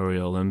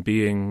entrepreneurial and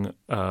being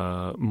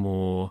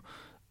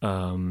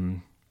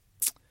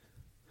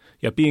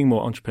being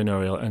more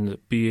entrepreneurial and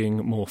being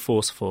more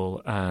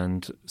forceful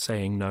and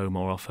saying no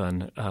more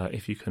often,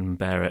 if you can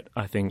bear it,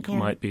 I think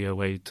might be a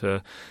way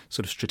to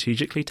sort of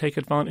strategically take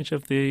advantage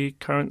of the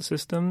current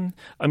system.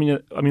 I mean,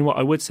 what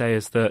I would say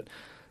is that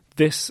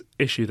this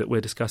issue that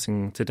we're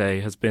discussing today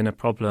has been a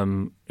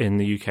problem in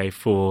the UK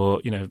for,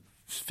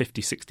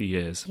 50, 60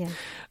 years. Yeah.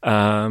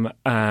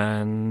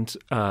 And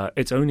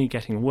it's only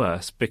getting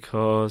worse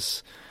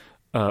because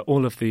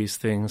all of these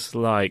things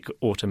like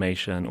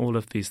automation, all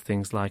of these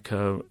things like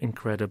a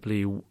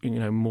incredibly,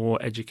 more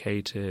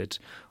educated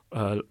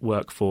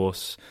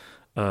workforce,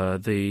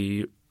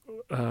 the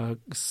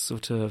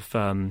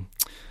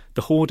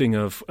the hoarding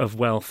of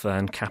wealth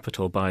and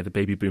capital by the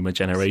baby boomer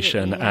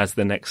generation as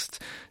the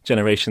next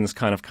generations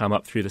kind of come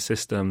up through the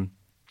system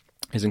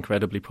is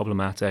incredibly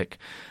problematic,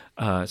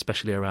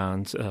 especially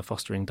around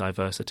fostering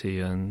diversity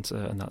and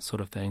that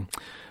sort of thing.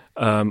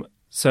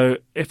 So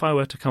if I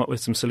were to come up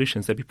with some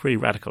solutions, they'd be pretty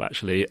radical,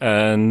 actually,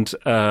 and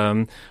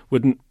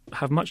wouldn't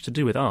have much to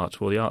do with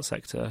art or the art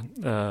sector.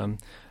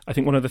 I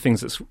think one of the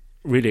things that's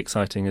really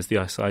exciting is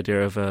this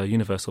idea of a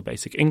universal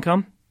basic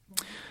income.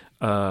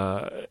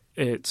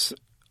 It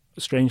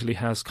strangely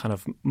has kind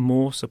of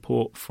more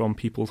support from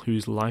people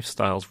whose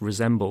lifestyles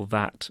resemble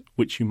that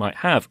which you might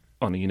have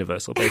on a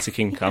universal basic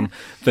income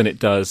than it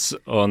does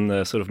on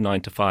the sort of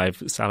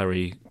 9-to-5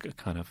 salary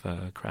kind of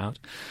crowd.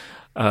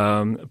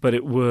 But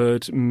it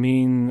would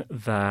mean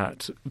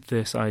that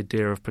this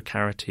idea of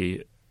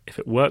precarity, if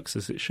it works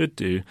as it should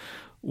do,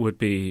 would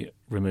be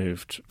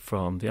removed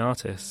from the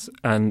artists.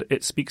 And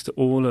it speaks to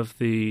all of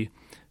the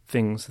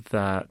things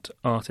that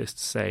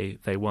artists say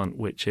they want,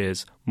 which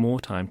is more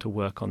time to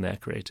work on their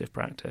creative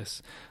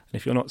practice. And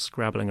if you're not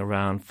scrabbling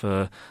around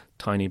for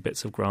tiny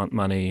bits of grant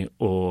money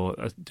or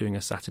doing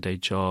a Saturday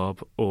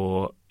job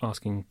or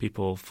asking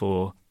people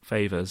for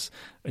favours,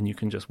 and you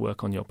can just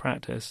work on your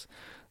practice,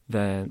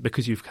 then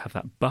because you have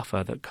that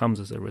buffer that comes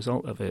as a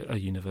result of a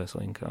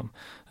universal income,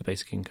 a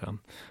basic income,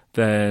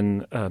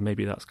 then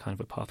maybe that's kind of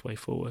a pathway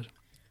forward.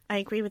 I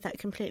agree with that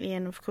completely,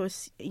 and of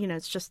course,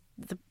 it's just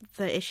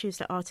the issues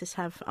that artists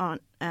have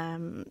aren't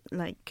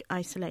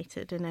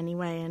isolated in any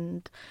way,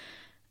 and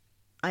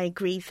I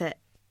agree that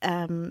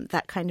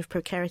that kind of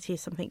precarity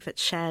is something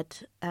that's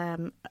shared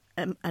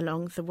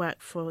along the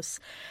workforce.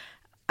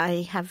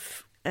 I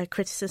have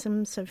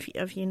criticisms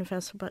of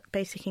universal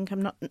basic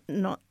income,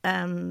 not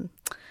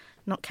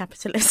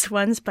capitalist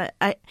ones, but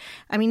I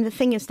mean the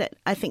thing is that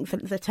I think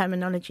that the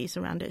terminologies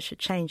around it should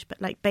change,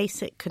 but like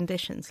basic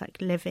conditions like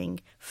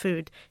living,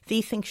 food,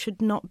 these things should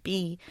not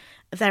be,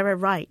 they're a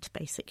right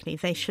basically.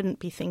 They shouldn't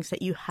be things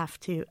that you have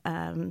to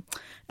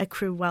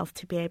accrue wealth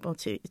to be able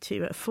to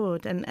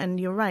afford, and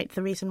you're right,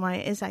 the reason why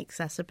it is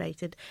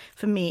exacerbated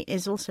for me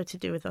is also to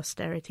do with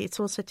austerity. It's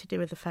also to do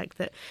with the fact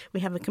that we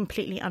have a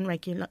completely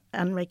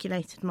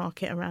unregulated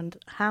market around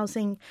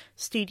housing,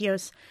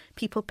 studios.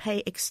 People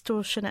pay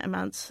extortionate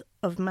amounts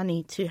of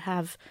money to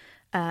have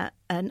an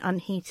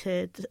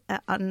unheated,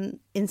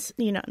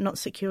 not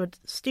secured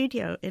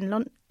studio in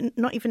London.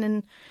 Not even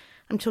in,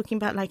 I'm talking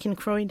about like in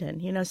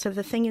Croydon. So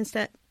the thing is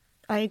that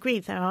I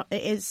agree it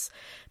is,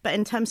 but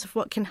in terms of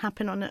what can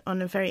happen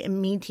on a very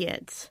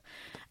immediate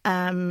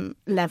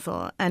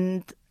level,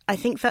 and I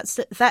think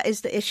that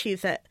is the issue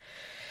that.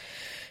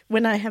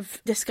 When I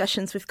have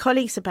discussions with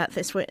colleagues about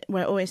this,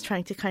 we're always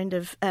trying to kind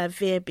of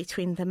veer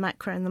between the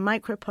macro and the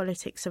micro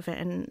politics of it,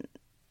 and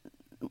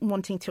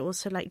wanting to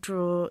also like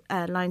draw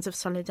lines of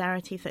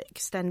solidarity that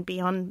extend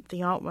beyond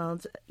the art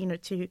world,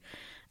 to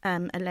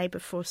a labour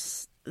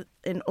force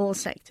in all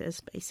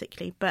sectors,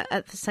 basically. But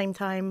at the same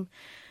time,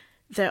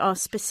 there are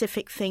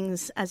specific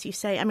things, as you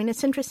say. I mean,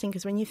 it's interesting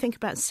because when you think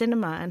about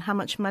cinema and how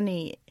much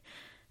money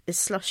is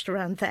sloshed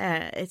around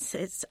there,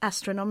 it's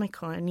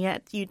astronomical, and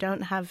yet you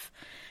don't have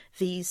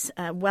these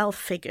wealth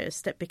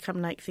figures that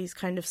become like these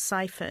kind of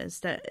ciphers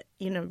that,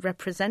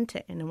 represent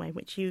it in a way,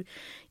 which you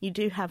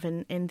do have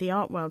in the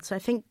art world. So I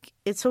think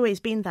it's always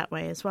been that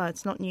way as well.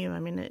 It's not new. I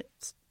mean,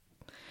 it's...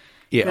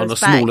 Yeah, on a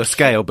smaller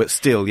scale, but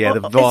still,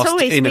 the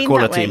vast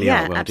inequality in the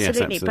art world. Absolutely.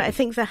 Yes, absolutely. But I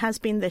think there has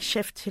been this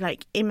shift to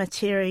like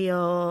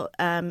immaterial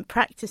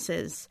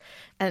practices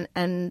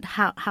and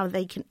how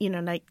they can,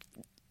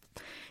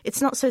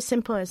 it's not so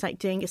simple as like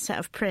doing a set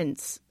of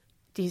prints.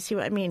 Do you see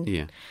what I mean?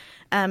 Yeah.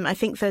 I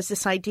think there's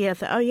this idea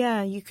that,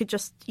 you could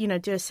just,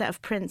 do a set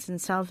of prints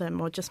and sell them,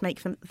 or just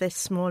make them this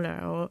smaller.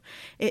 Or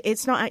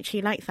it's not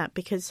actually like that,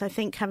 because I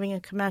think having a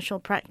commercial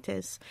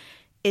practice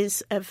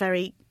is a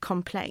very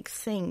complex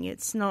thing.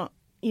 It's not,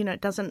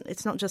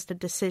 it's not just a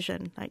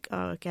decision like,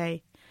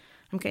 okay,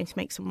 I'm going to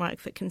make some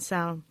work that can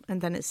sell, and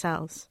then it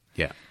sells.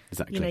 Yeah,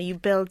 exactly. You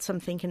build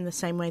something in the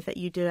same way that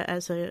you do it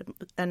as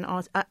an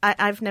art.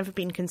 I've never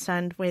been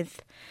concerned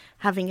with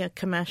having a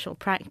commercial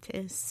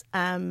practice,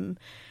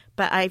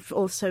 but I've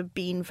also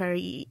been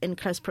very in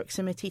close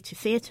proximity to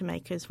theatre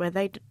makers where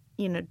they,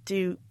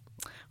 do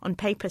on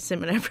paper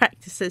similar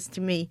practices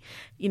to me,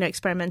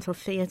 experimental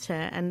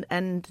theatre,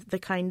 and the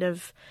kind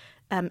of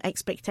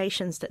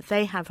expectations that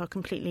they have are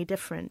completely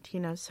different,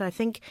 So I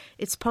think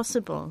it's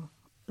possible.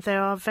 There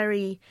are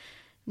very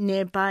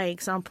nearby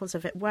examples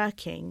of it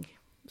working.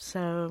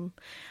 So,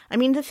 I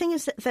mean, the thing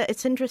is that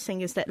it's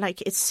interesting is that,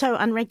 like, it's so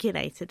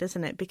unregulated,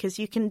 isn't it? Because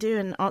you can do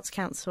an Arts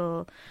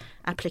Council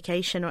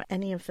application or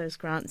any of those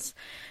grants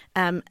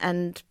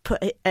and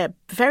put a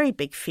very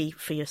big fee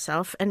for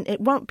yourself, and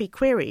it won't be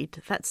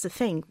queried. That's the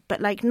thing.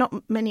 But, like,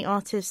 not many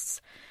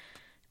artists,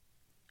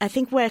 I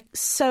think we're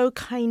so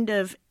kind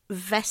of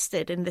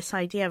vested in this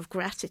idea of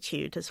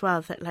gratitude as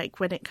well, that, like,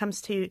 when it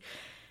comes to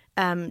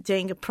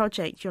doing a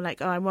project, you're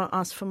like, I won't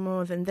ask for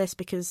more than this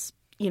because,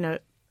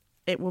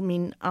 it will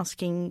mean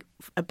asking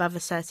above a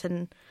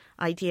certain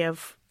idea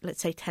of,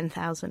 let's say,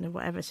 10,000 or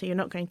whatever. So you're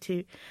not going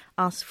to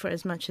ask for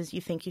as much as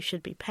you think you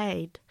should be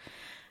paid.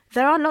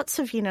 There are lots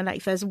of,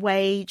 there's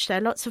wage. There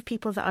are lots of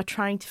people that are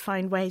trying to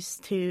find ways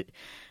to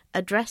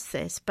address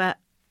this. But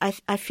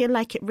I feel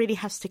like it really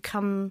has to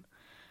come.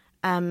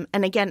 And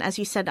again, as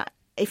you said,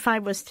 if I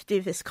was to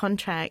do this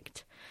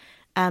contract,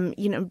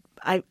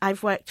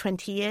 I've worked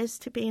 20 years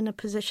to be in a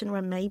position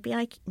where maybe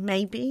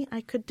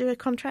I could do a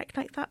contract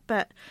like that.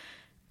 But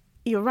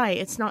you're right.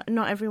 It's not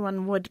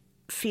everyone would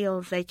feel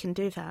they can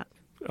do that.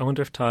 I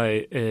wonder if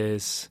Ty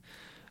is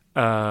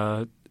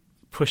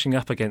pushing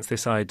up against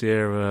this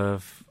idea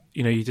of,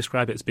 you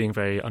describe it as being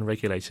very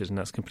unregulated, and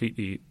that's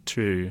completely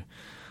true.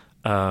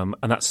 And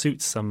that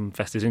suits some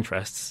vested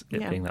interests,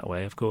 being that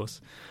way, of course.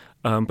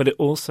 But it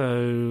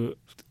also,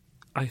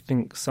 I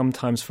think,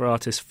 sometimes for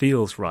artists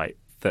feels right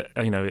that,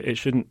 it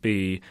shouldn't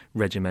be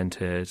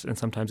regimented, and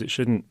sometimes it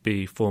shouldn't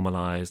be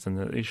formalised, and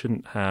that it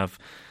shouldn't have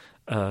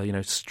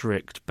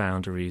strict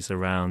boundaries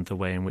around the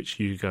way in which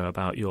you go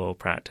about your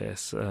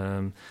practice.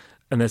 And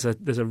there's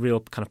a real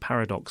kind of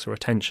paradox or a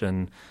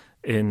tension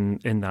in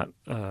that,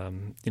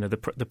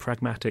 the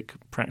pragmatic,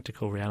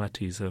 practical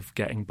realities of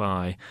getting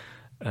by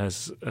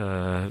as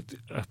a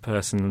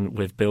person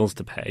with bills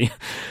to pay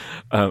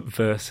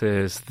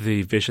versus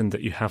the vision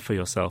that you have for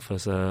yourself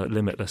as a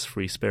limitless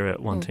free spirit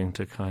wanting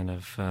to kind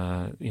of,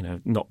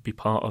 not be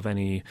part of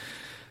any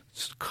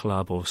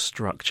club or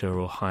structure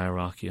or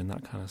hierarchy and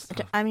that kind of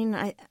stuff. I mean,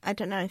 I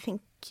don't know. I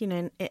think,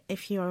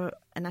 if you're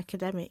an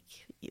academic,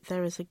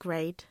 there is a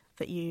grade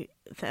that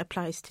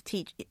applies to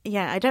teach.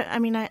 Yeah,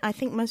 I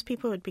think most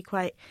people would be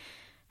quite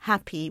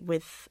happy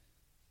with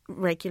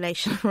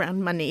regulation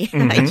around money.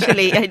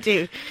 Actually, I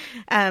do.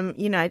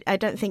 I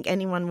don't think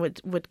anyone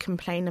would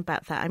complain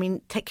about that. I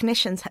mean,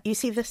 technicians, you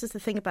see, this is the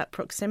thing about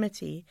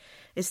proximity,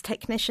 is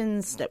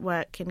technicians that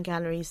work in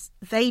galleries,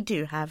 they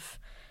do have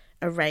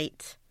a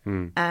rate.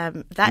 And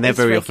they're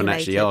very often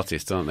actually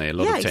artists, aren't they? A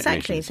lot of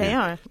technicians. Exactly. They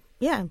are.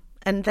 Yeah.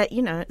 And that,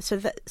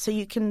 so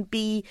you can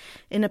be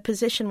in a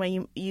position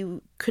where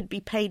you could be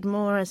paid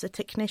more as a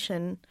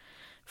technician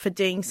for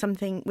doing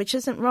something, which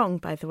isn't wrong,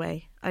 by the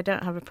way. I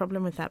don't have a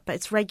problem with that, but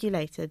it's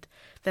regulated.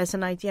 There's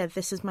an idea,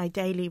 this is my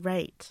daily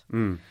rate.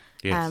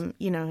 Yes.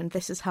 And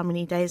this is how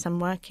many days I'm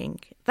working.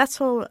 That's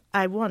all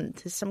I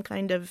want, is some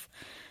kind of,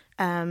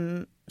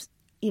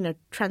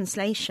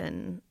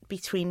 translation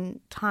between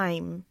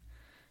time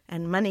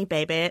and money,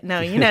 baby. No,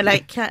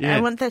 I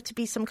want there to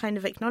be some kind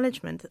of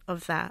acknowledgement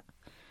of that.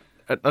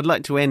 I'd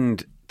like to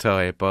end,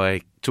 Ty,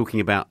 by talking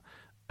about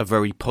a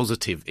very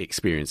positive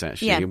experience,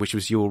 actually, which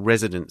was your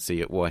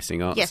residency at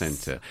Wysing Arts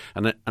Centre.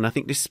 And I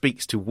think this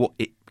speaks to what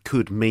it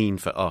could mean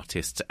for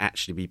artists to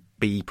actually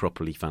be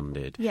properly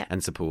funded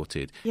and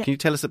supported. Can you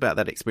tell us about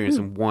that experience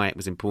and why it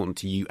was important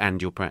to you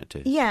and your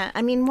practice? Yeah,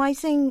 I mean,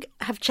 Wysing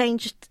have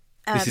changed...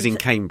 This is in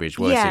Cambridge,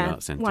 Wysing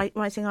Arts Centre.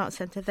 Wysing Arts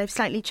Centre. They've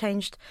slightly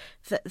changed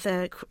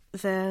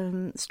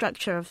the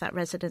structure of that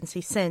residency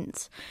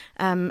since,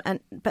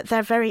 but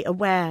they're very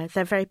aware.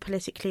 They're very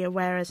politically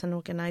aware as an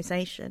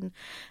organisation,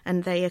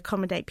 and they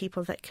accommodate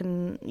people that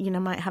can,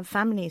 might have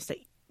families that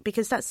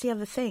because that's the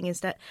other thing,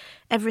 is that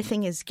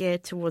everything is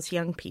geared towards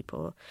young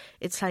people.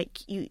 It's like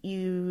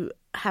you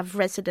have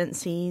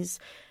residencies.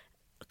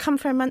 Come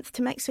for a month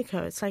to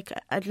Mexico. It's like,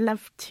 I'd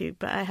love to,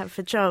 but I have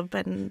a job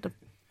and a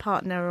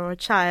partner or a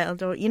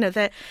child, or,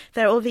 there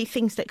are all these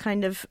things that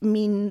kind of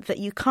mean that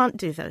you can't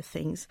do those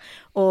things.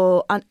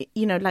 Or,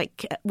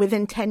 like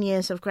within 10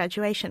 years of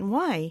graduation.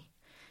 Why?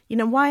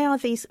 Why are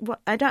these?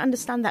 I don't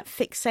understand that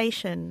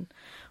fixation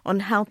on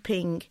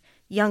helping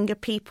younger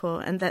people,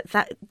 and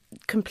that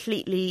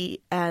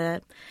completely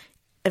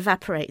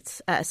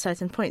evaporates at a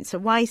certain point. So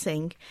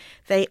Wysing,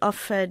 they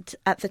offered,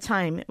 at the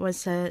time, it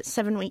was a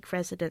 7-week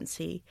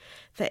residency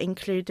that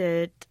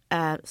included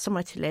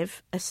somewhere to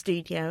live, a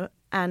studio,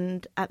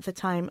 and at the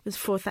time it was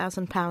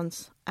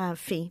 £4,000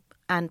 fee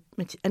and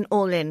an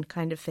all-in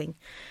kind of thing.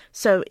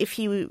 So if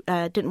you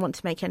didn't want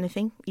to make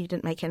anything, you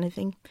didn't make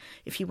anything.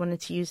 If you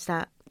wanted to use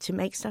that to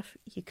make stuff,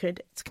 you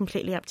could. It's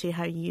completely up to you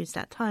how you use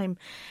that time.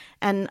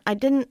 And I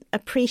didn't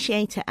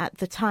appreciate it at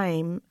the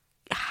time,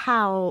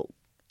 how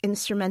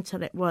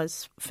instrumental it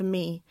was for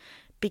me,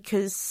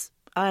 because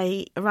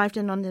I arrived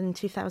in London in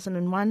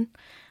 2001.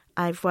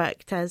 I've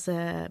worked as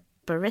a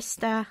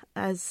barista,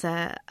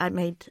 I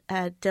made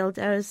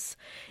dildos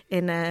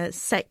in a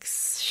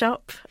sex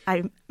shop.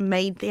 I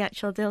made the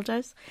actual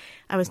dildos.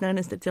 I was known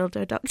as the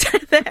dildo doctor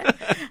there.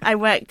 I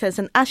worked as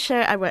an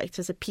usher. I worked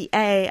as a PA.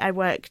 I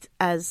worked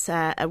as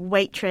a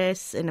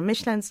waitress in a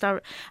Michelin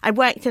star. I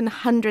worked in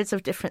hundreds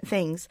of different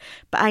things,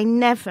 but I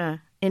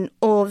never in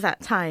all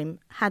that time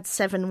had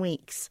 7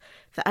 weeks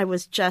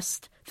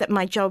that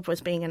my job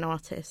was being an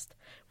artist,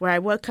 where I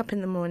woke up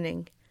in the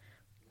morning,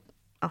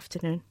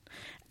 afternoon,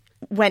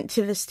 went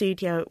to the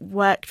studio,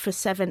 worked for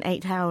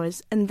 7-8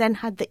 hours, and then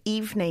had the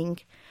evening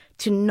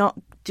to not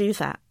do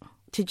that,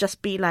 to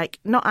just be like,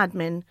 not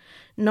admin,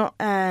 not,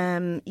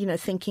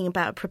 thinking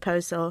about a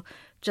proposal,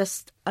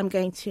 just I'm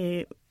going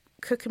to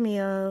cook a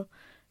meal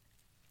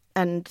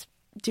and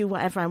do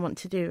whatever I want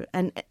to do.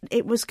 And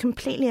it was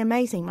completely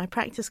amazing. My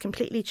practice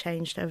completely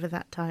changed over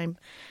that time.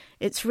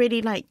 It's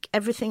really like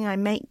everything I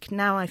make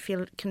now, I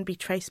feel can be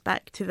traced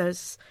back to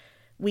those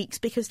weeks,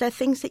 because they're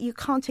things that you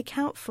can't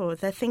account for.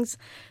 They're things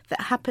that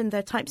happen.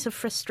 They're types of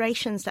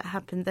frustrations that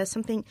happen. There's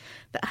something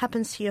that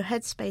happens to your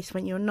headspace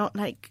when you're not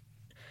like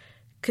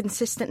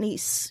consistently,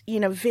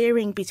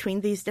 veering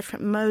between these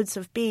different modes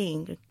of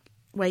being,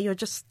 where you're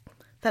just,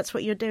 that's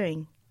what you're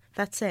doing.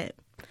 That's it.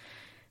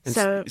 And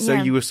so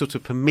you were sort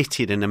of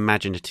permitted an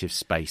imaginative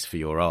space for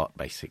your art,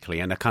 basically,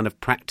 and a kind of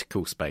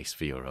practical space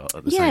for your art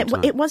at the same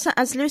time. It wasn't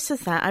as loose as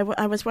that.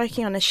 I was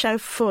working on a show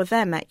for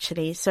them,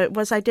 actually. So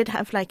I did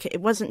have it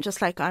wasn't just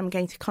like I'm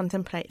going to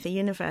contemplate the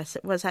universe.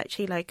 It was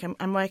actually like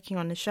I'm working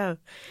on a show.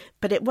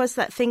 But it was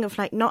that thing of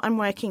like, not I'm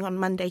working on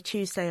Monday,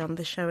 Tuesday on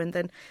the show, and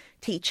then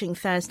teaching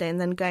Thursday, and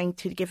then going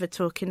to give a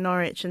talk in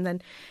Norwich. And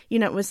then,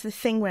 it was the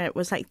thing where it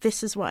was like,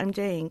 this is what I'm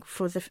doing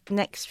for the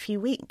next few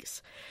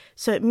weeks.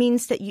 So it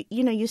means that,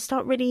 you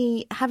start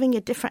really having a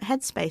different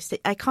headspace.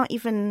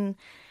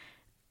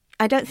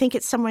 I don't think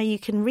it's somewhere you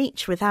can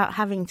reach without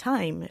having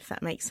time, if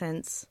that makes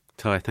sense.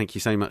 Ty, thank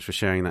you so much for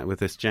sharing that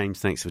with us.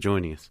 James, thanks for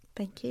joining us.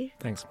 Thank you.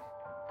 Thanks.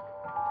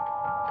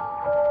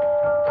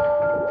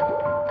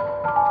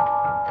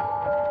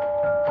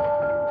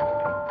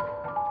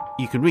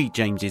 You can read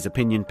James's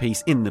opinion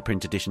piece in the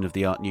print edition of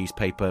the Art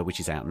newspaper,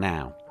 which is out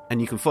now. And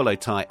you can follow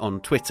Ty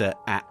on Twitter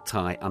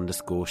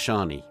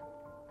 @Ty_Shani.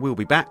 We'll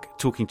be back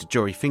talking to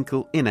Jory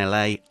Finkel in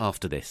LA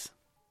after this.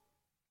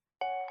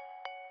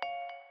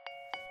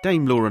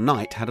 Dame Laura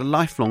Knight had a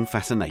lifelong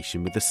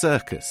fascination with the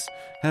circus.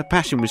 Her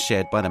passion was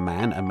shared by the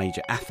man, a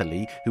Major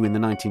Atherley, who in the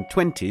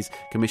 1920s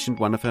commissioned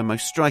one of her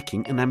most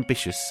striking and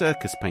ambitious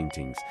circus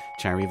paintings,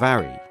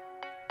 Charivari.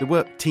 The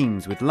work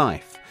teems with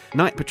life.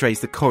 Knight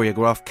portrays the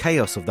choreographed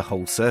chaos of the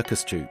whole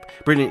circus troupe,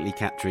 brilliantly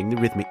capturing the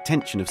rhythmic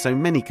tension of so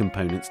many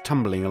components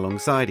tumbling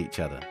alongside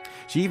each other.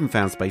 She even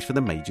found space for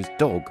the Major's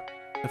dog.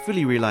 A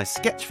fully realised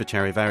sketch for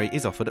Charivari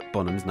is offered at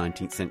Bonham's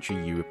 19th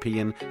century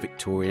European,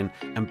 Victorian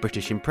and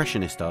British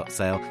Impressionist art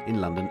sale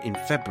in London in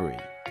February.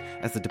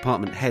 As the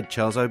department head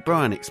Charles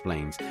O'Brien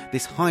explains,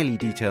 this highly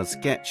detailed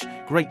sketch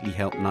greatly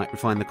helped Knight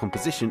refine the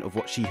composition of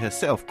what she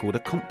herself called a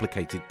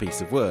complicated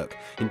piece of work.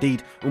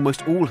 Indeed,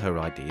 almost all her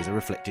ideas are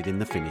reflected in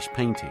the finished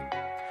painting.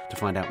 To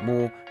find out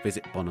more,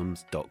 visit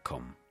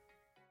bonhams.com.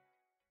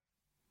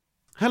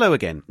 Hello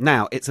again.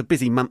 Now, it's a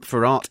busy month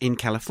for art in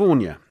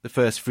California. The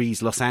first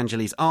Frieze Los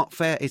Angeles Art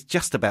Fair is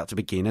just about to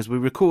begin as we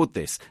record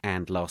this,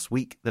 and last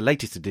week, the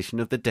latest edition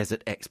of the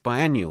Desert X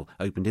Biennial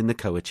opened in the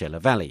Coachella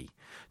Valley.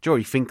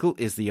 Jory Finkel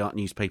is the Art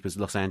newspaper's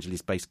Los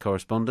Angeles-based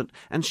correspondent,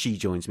 and she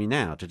joins me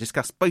now to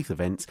discuss both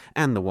events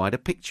and the wider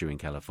picture in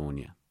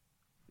California.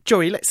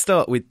 Jory, let's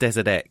start with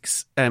Desert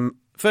X.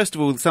 First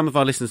of all, some of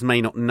our listeners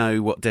may not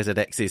know what Desert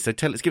X is, so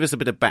give us a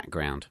bit of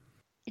background.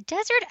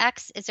 Desert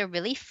X is a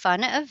really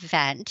fun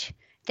event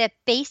that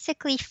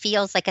basically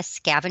feels like a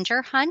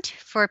scavenger hunt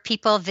for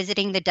people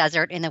visiting the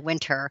desert in the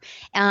winter.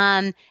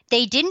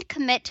 They didn't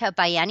commit to a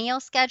biennial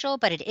schedule,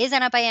 but it is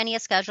on a biennial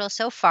schedule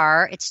so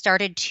far. It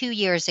started 2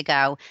 years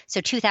ago,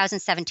 so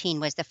 2017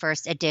 was the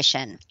first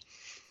edition.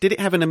 Did it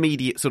have an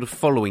immediate sort of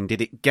following? Did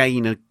it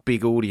gain a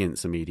big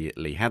audience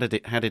immediately? How did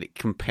it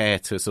compare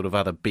to sort of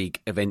other big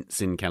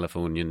events in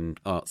Californian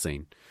art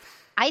scene?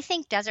 I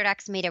think Desert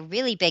X made a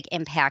really big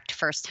impact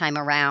first time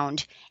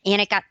around,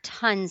 and it got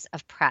tons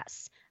of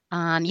press.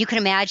 You can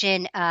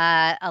imagine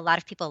a lot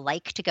of people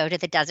like to go to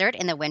the desert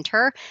in the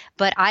winter,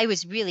 but I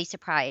was really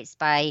surprised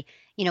by,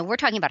 we're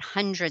talking about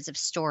hundreds of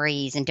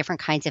stories in different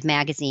kinds of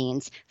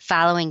magazines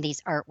following these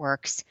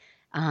artworks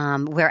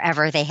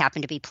wherever they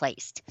happen to be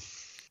placed.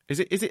 Is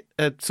it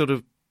a sort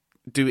of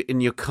do it in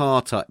your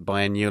car type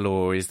biennial,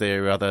 or is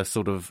there other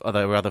sort of are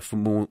there other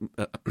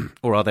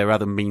or are there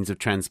other means of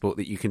transport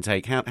that you can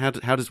take? How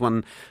does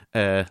one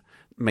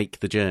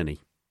make the journey?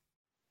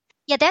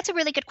 Yeah, that's a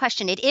really good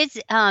question. It is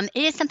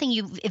something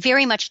you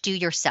very much do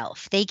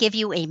yourself. They give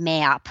you a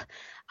map,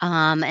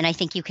 and I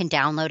think you can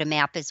download a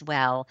map as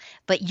well.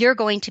 But you're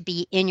going to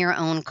be in your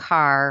own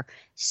car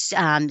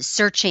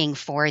searching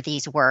for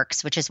these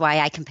works, which is why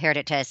I compared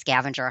it to a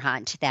scavenger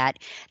hunt, that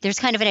there's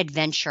kind of an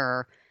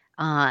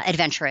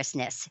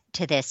adventurousness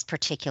to this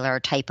particular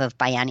type of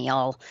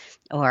biennial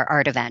or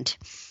art event.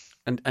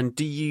 And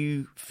do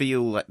you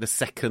feel like the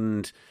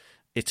second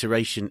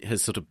iteration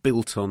has sort of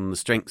built on the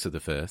strengths of the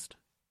first?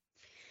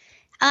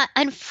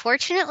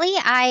 Unfortunately,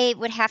 I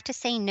would have to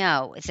say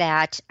no,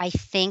 that I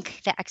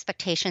think the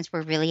expectations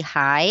were really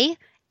high.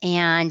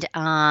 And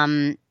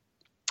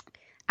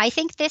I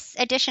think this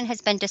edition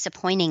has been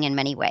disappointing in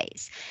many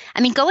ways.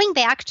 I mean, going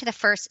back to the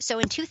first, so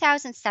in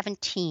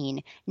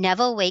 2017,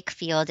 Neville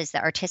Wakefield is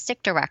the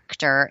artistic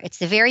director. It's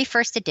the very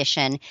first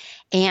edition.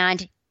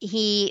 And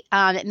he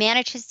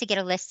manages to get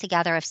a list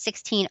together of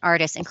 16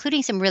 artists,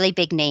 including some really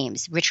big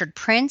names. Richard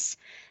Prince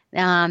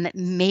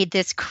made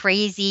this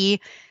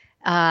crazy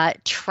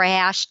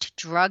trashed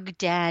drug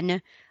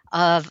den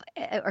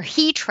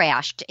he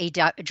trashed a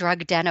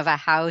drug den of a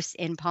house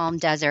in Palm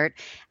Desert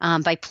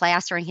by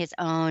plastering his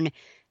own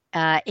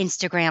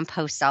Instagram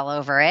posts all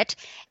over it.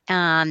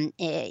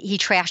 He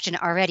trashed an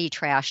already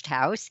trashed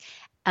house.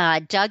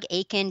 Doug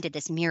Aiken did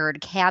this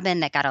mirrored cabin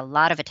that got a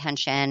lot of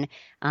attention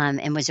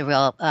and was a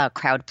real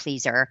crowd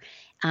pleaser.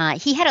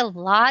 He had a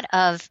lot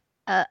of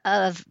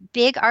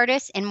big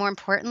artists and, more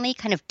importantly,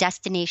 kind of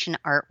destination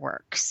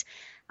artworks.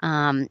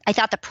 I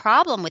thought the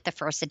problem with the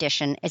first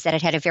edition is that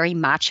it had a very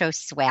macho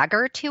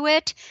swagger to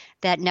it,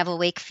 that Neville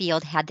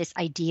Wakefield had this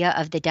idea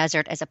of the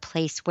desert as a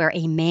place where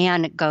a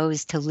man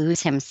goes to lose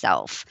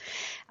himself.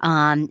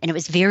 And it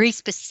was very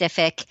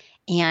specific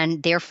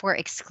and therefore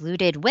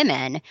excluded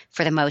women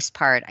for the most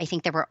part. I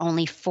think there were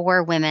only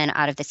 4 women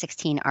out of the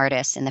 16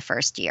 artists in the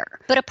first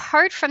year. But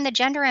apart from the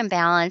gender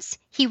imbalance,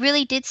 he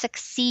really did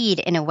succeed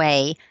in a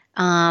way,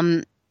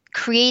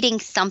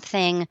 creating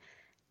something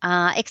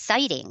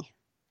exciting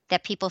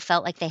that people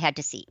felt like they had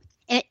to see.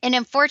 And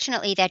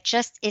unfortunately, that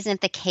just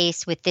isn't the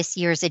case with this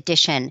year's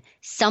edition.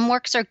 Some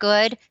works are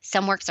good,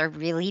 some works are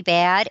really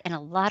bad, and a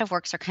lot of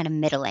works are kind of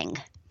middling.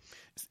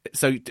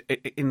 So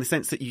in the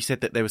sense that you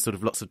said that there were sort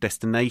of lots of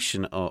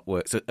destination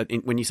artwork, so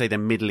when you say they're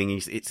middling,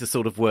 it's a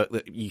sort of work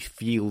that you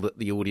feel that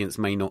the audience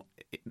may not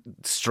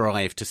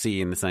strive to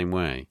see in the same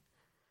way.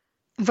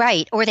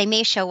 Right. Or they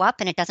may show up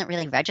and it doesn't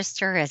really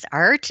register as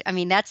art. I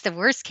mean, that's the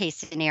worst case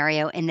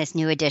scenario in this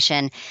new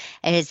edition,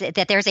 is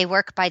that there's a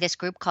work by this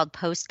group called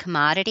Post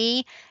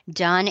Commodity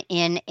done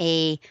in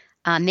a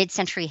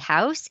mid-century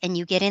house, and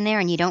you get in there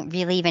and you don't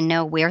really even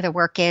know where the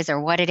work is or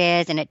what it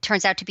is. And it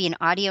turns out to be an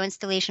audio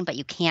installation, but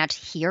you can't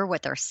hear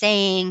what they're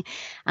saying.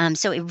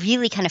 So it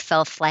really kind of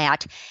fell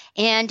flat.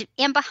 And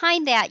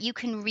behind that, you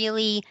can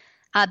really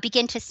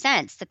begin to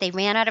sense that they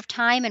ran out of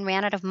time and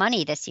ran out of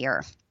money this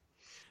year.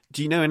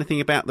 Do you know anything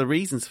about the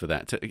reasons for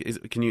that?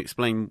 Can you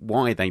explain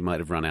why they might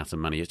have run out of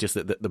money? It's just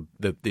that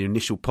the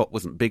initial pot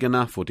wasn't big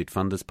enough, or did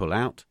funders pull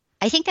out?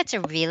 I think that's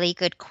a really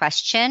good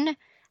question.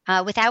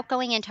 Without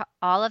going into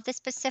all of the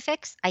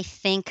specifics, I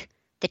think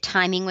the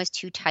timing was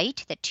too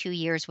tight, that 2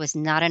 years was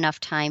not enough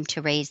time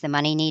to raise the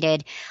money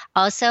needed.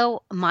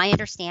 Also, my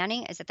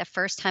understanding is that the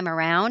first time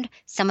around,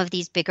 some of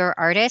these bigger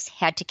artists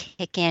had to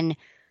kick in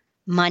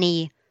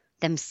money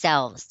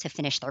themselves to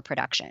finish their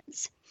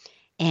productions.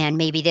 And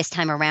maybe this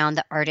time around,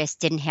 the artists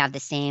didn't have the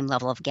same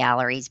level of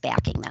galleries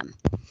backing them.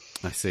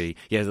 I see.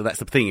 Yeah, so that's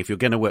the thing. If you're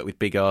going to work with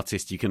big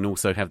artists, you can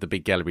also have the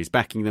big galleries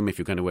backing them. If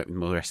you're going to work with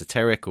more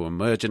esoteric or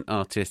emergent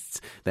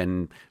artists,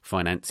 then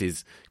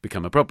finances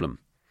become a problem.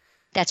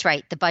 That's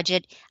right. The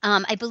budget,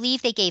 I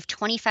believe they gave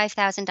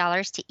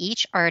 $25,000 to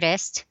each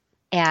artist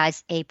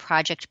as a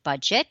project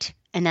budget,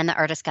 and then the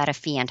artist got a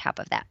fee on top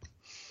of that.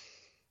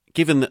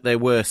 Given that there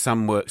were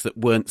some works that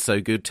weren't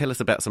so good, tell us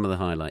about some of the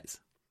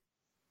highlights.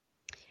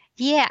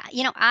 Yeah,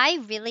 I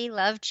really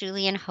love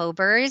Julian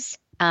Hober's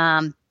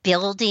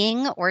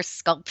building or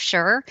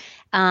sculpture,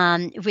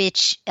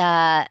 which is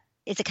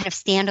a kind of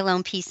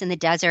standalone piece in the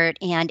desert.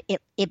 And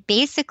it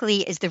basically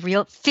is the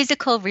real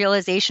physical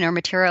realization or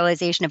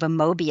materialization of a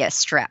Mobius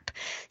strip.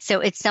 So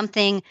it's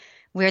something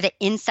where the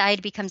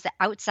inside becomes the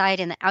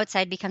outside and the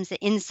outside becomes the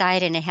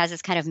inside, and it has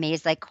this kind of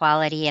maze-like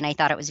quality. And I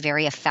thought it was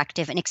very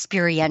effective and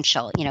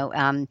experiential.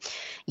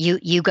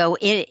 You go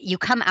in, you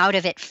come out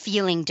of it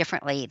feeling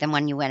differently than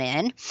when you went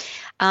in.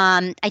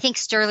 I think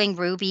Sterling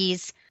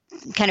Ruby's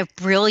kind of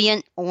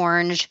brilliant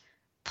orange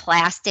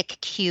plastic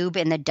cube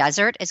in the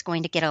desert is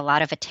going to get a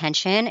lot of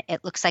attention.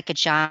 It looks like a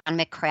John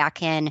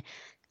McCracken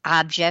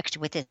object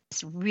with this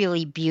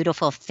really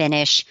beautiful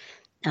finish,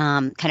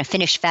 kind of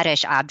finish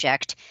fetish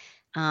object.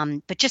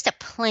 But just a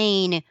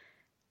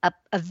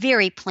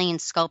very plain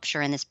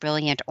sculpture in this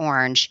brilliant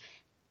orange.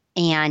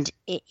 And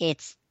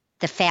it's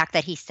the fact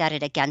that he set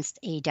it against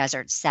a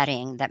desert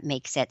setting that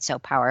makes it so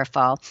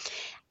powerful.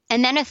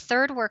 And then a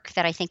third work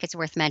that I think is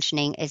worth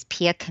mentioning is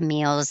Pia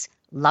Camille's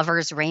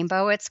Lover's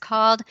Rainbow, it's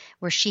called,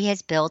 where she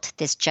has built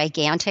this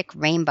gigantic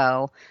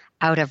rainbow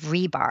out of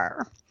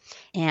rebar.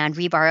 And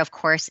rebar, of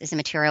course, is a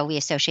material we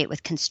associate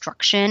with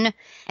construction.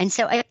 And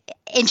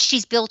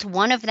she's built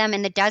one of them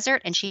in the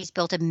desert, and she's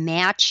built a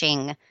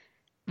matching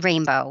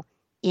rainbow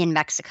in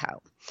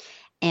Mexico.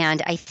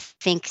 And I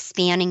think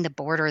spanning the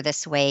border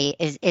this way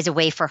is a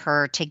way for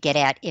her to get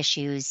at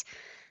issues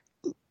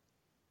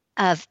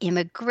of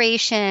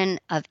immigration,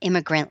 of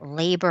immigrant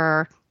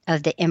labor,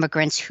 of the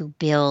immigrants who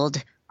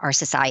build our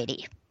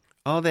society.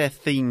 Are there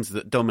themes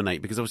that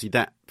dominate? Because obviously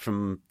that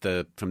from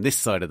this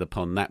side of the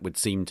pond, that would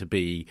seem to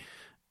be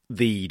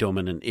the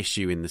dominant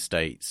issue in the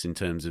States in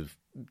terms of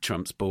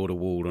Trump's border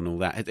wall and all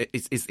that.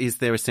 Is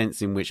there a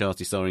sense in which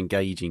artists are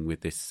engaging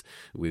with this,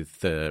 with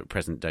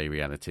present day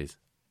realities?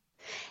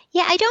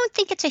 Yeah, I don't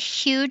think it's a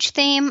huge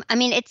theme. I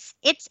mean,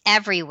 it's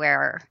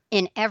everywhere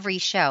in every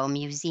show,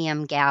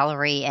 museum,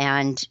 gallery,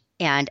 and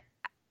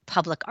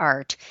public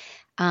art.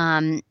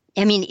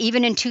 I mean,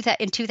 even in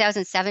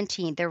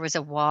 2017, there was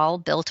a wall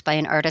built by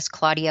an artist,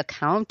 Claudia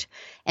Count,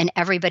 and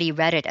everybody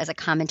read it as a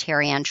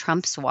commentary on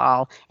Trump's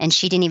wall, and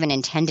she didn't even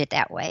intend it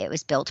that way. It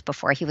was built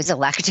before he was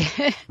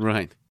elected.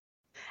 Right.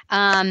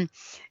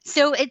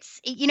 So it's,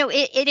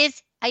 it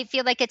is, I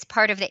feel like it's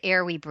part of the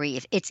air we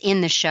breathe. It's in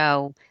the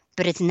show,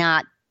 but it's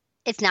not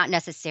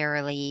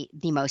necessarily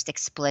the most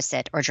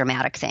explicit or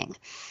dramatic thing.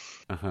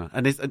 Uh-huh.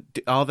 And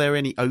are there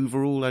any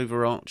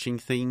overarching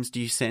themes, do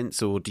you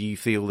sense, or do you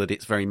feel that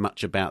it's very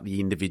much about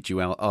the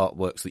individual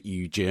artworks that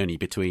you journey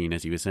between,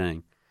 as you were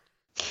saying?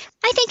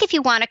 I think if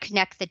you want to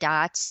connect the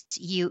dots,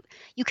 you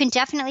can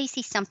definitely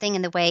see something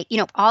in the way,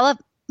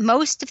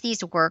 most of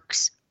these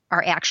works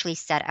are actually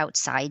set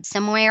outside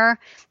somewhere.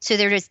 So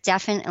there is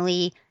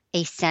definitely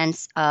a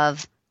sense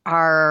of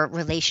our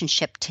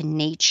relationship to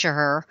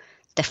nature,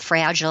 the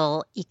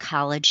fragile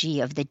ecology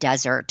of the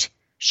desert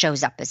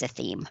shows up as a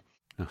theme.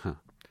 Uh-huh.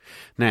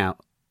 Now,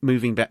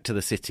 moving back to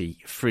the city,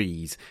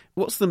 Frieze.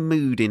 What's the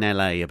mood in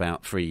LA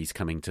about Frieze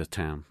coming to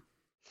town?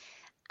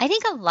 I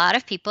think a lot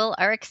of people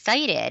are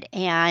excited,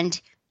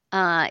 and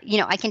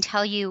I can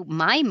tell you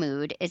my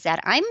mood is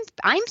that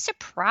I'm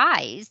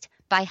surprised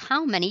by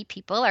how many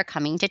people are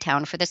coming to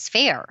town for this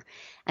fair.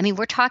 I mean,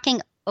 we're talking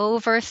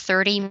over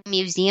 30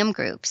 museum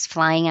groups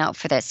flying out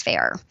for this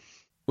fair.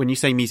 When you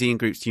say museum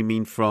groups, do you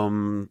mean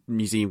from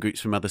museum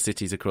groups from other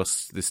cities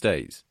across the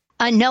States?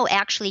 No,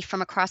 actually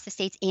from across the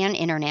States and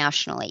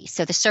internationally.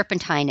 So the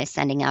Serpentine is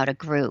sending out a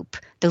group.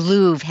 The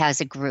Louvre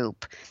has a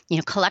group.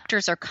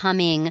 Collectors are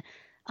coming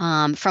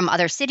from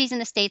other cities in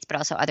the States, but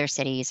also other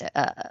cities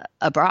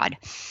abroad.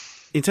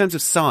 In terms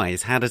of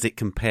size, how does it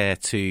compare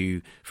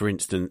to, for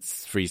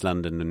instance, Frieze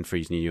London and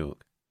Frieze New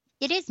York?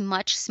 It is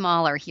much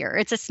smaller here.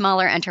 It's a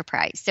smaller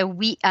enterprise. So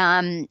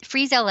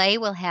Frieze LA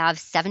will have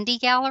 70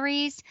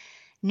 galleries.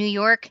 New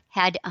York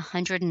had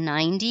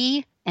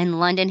 190.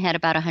 And London had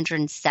about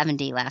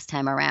 170 last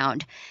time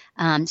around.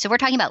 So we're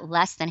talking about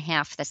less than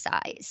half the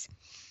size.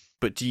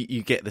 But do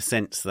you get the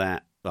sense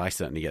that, I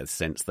certainly get the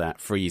sense that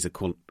Frieze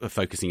are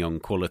focusing on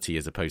quality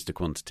as opposed to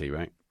quantity,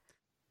 right?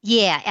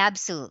 Yeah,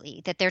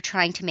 absolutely. That they're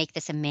trying to make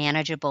this a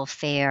manageable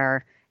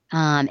fair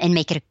and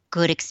make it a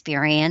good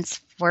experience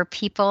for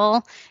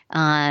people,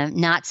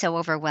 not so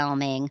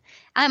overwhelming.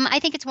 I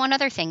think it's one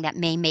other thing that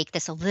may make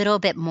this a little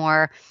bit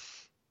more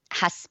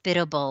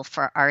hospitable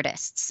for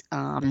artists.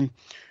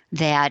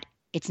 That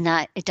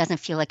it doesn't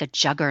feel like a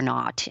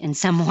juggernaut in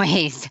some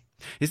ways.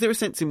 Is there a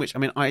sense in which,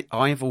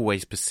 I've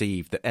always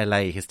perceived that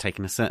LA has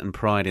taken a certain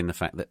pride in the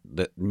fact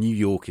that New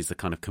York is the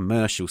kind of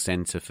commercial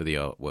centre for the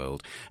art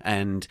world,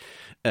 and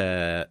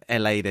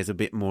LA there's a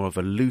bit more of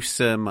a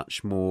looser,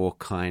 much more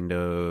kind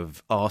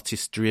of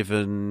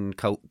artist-driven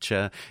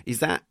culture. Is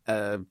that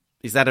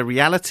a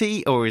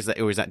reality, or is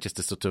that just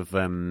a sort of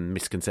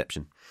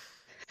misconception?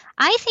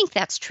 I think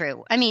that's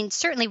true. I mean,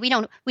 certainly we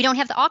don't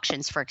have the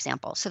auctions, for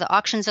example. So the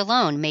auctions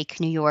alone make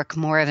New York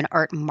more of an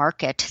art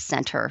market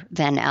center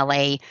than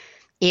LA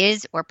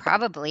is, or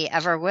probably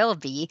ever will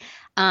be.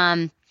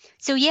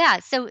 So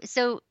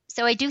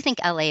I do think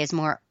LA is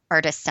more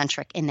artist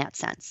centric in that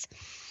sense.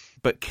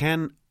 But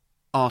can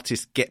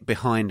artists get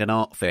behind an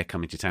art fair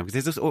coming to town?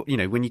 Because there's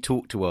a, when you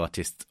talk to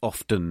artists,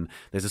 often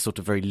there's a sort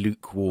of very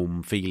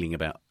lukewarm feeling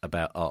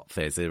about art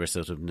fairs. They're a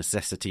sort of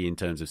necessity in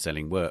terms of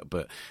selling work,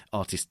 but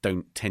artists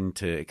don't tend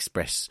to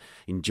express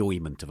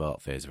enjoyment of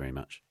art fairs very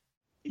much.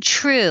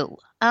 True.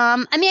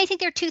 I think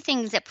there are two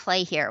things at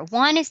play here.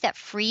 One is that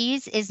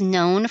Frieze is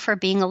known for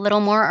being a little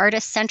more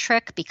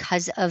artist-centric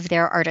because of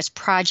their artist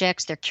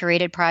projects, their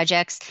curated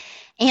projects,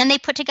 and they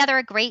put together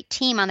a great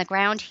team on the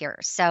ground here.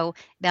 So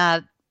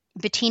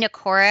Bettina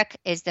Korek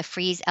is the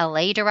Frieze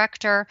LA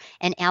director,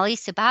 and Ali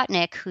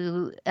Subotnik,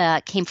 who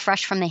came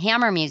fresh from the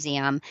Hammer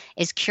Museum,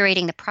 is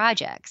curating the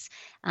projects.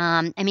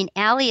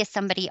 Ali is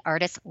somebody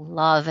artists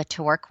love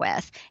to work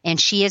with, and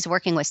she is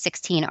working with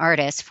 16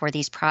 artists for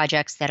these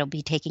projects that'll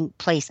be taking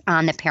place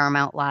on the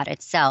Paramount lot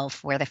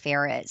itself where the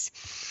fair is.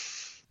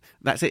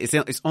 That's it.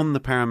 It's on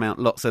the Paramount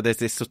lot, so there's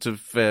this sort of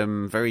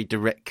very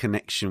direct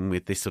connection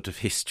with this sort of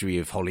history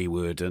of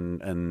Hollywood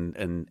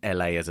and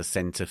LA as a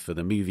centre for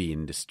the movie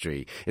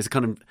industry. It's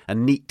kind of a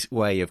neat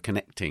way of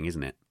connecting,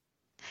 isn't it?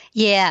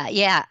 Yeah.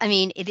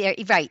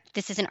 Right.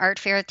 This is an art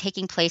fair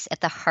taking place at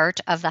the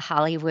heart of the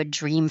Hollywood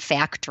Dream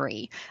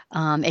Factory.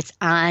 It's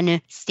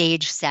on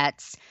stage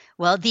sets.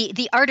 Well,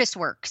 the artist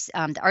works.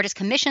 The artist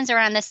commissions are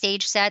on the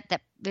stage set.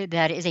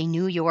 That is a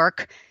New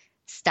York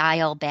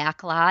style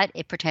backlot.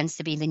 It pretends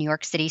to be the New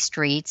York City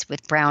streets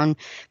with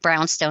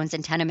brownstones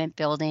and tenement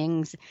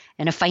buildings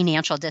and a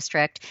financial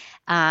district.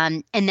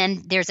 And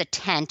then there's a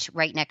tent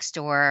right next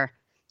door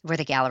where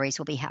the galleries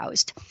will be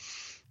housed.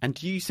 And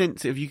do you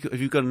sense, have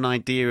you got an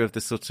idea of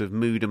the sort of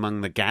mood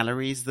among the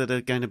galleries that are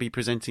going to be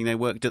presenting their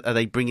work? Are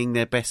they bringing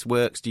their best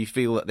works? Do you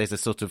feel that there's a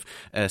sort of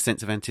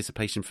sense of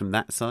anticipation from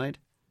that side?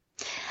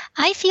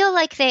 I feel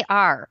like they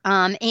are.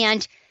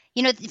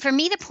 For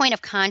me, the point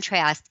of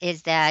contrast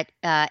is that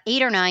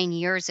 8 or 9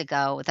 years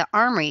ago, the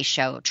Armory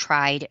Show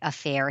tried a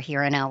fair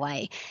here in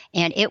LA,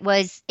 and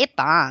it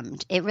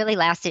bombed. It really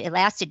lasted. It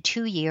lasted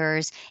 2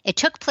 years. It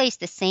took place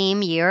the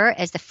same year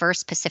as the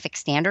first Pacific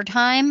Standard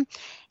Time.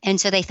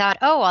 And so they thought,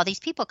 all these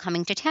people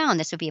coming to town,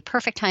 this would be a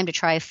perfect time to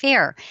try a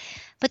fair.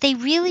 But they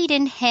really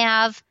didn't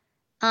have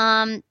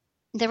the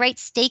right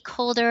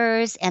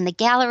stakeholders, and the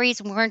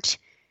galleries weren't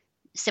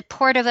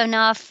supportive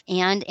enough,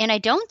 and I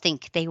don't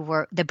think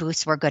the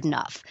booths were good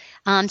enough.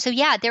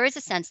 There is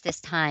a sense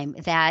this time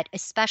that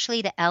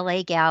especially the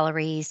LA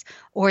galleries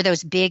or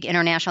those big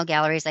international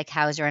galleries like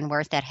Hauser and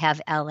Wirth that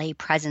have LA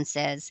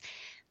presences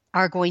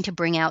are going to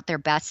bring out their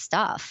best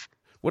stuff.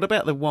 What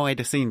about the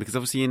wider scene? Because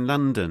obviously in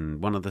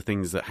London, one of the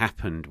things that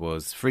happened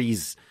was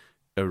Frieze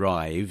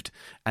arrived,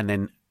 and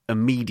then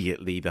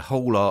immediately the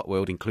whole art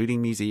world,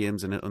 including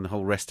museums and the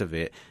whole rest of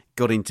it,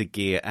 got into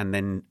gear and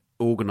then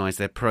organised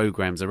their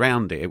programmes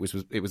around it. It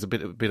was a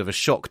bit of a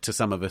shock to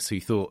some of us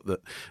who thought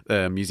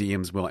that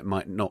museums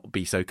might not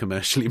be so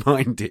commercially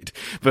minded.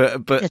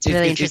 But that's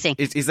really interesting.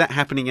 Is that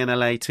happening in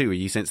LA too? Or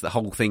you sense the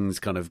whole thing's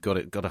kind of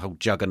got a whole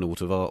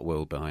juggernaut of art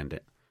world behind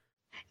it?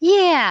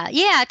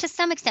 Yeah, to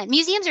some extent.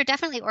 Museums are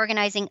definitely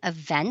organising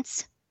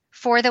events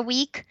for the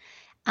week.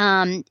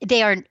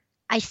 They are.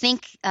 I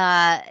think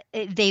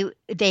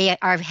they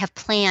have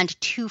planned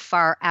too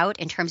far out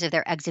in terms of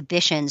their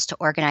exhibitions to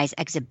organize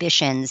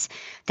exhibitions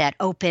that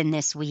open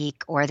this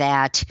week or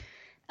that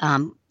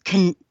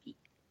can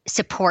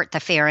support the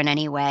fair in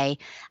any way.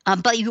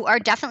 But you are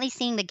definitely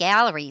seeing the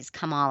galleries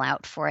come all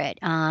out for it.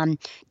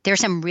 There's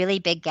some really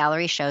big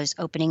gallery shows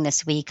opening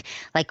this week,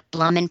 like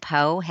Blum and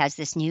Poe has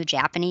this new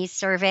Japanese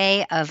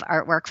survey of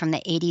artwork from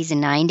the 80s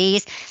and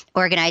 90s,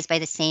 organized by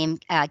the same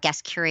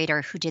guest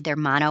curator who did their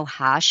Mono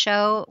Ha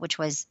show, which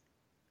was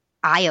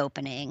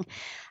eye-opening.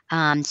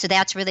 So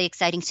that's really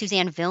exciting.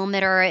 Suzanne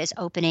Vilmutter is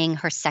opening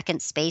her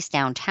second space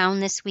downtown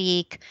this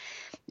week.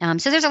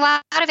 So there's a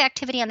lot of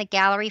activity on the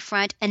gallery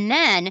front. And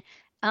then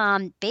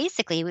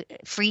basically,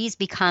 Frieze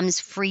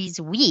becomes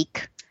Frieze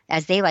Week,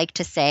 as they like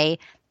to say,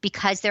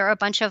 because there are a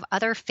bunch of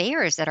other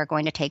fairs that are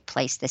going to take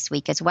place this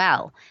week as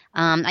well.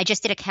 I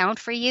just did a count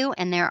for you,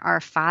 and there are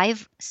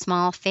 5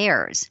 small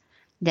fairs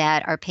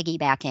that are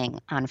piggybacking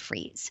on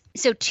Frieze.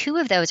 So 2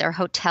 of those are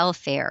hotel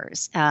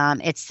fairs.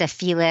 It's the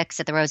Felix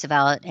at the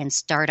Roosevelt and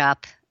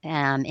Startup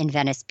in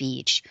Venice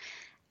Beach.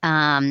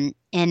 And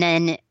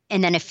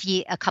then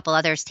a couple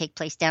others take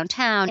place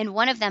downtown. And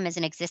one of them is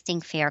an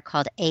existing fair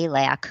called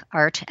ALAC,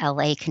 Art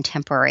LA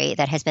Contemporary,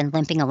 that has been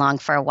limping along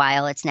for a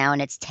while. It's now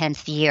in its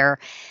 10th year.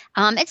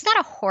 It's not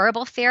a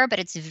horrible fair, but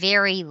it's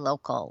very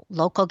local.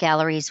 Local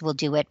galleries will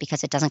do it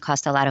because it doesn't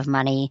cost a lot of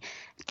money.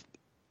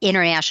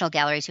 International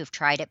galleries who've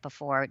tried it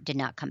before did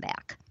not come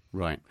back.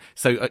 Right.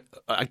 So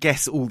I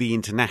guess all the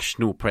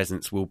international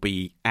presence will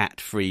be at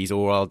Frieze,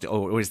 or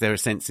is there a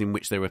sense in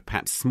which there are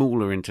perhaps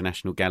smaller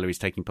international galleries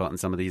taking part in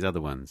some of these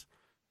other ones?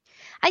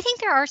 I think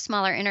there are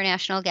smaller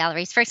international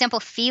galleries. For example,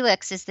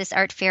 Felix is this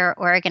art fair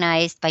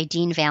organized by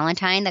Dean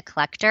Valentine, the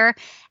collector,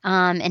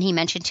 and he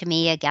mentioned to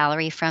me a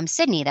gallery from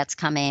Sydney that's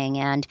coming.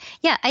 And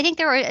I think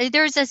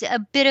there's a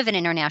bit of an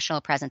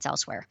international presence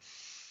elsewhere.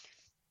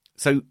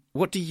 So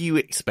what do you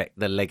expect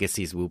the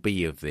legacies will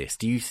be of this?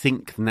 Do you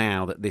think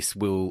now that this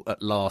will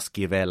at last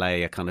give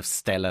LA a kind of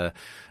stellar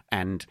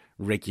and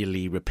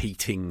regularly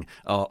repeating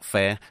art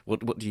fair.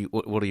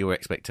 What are your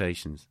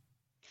expectations?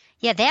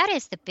 Yeah, that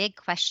is the big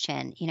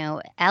question. You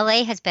know,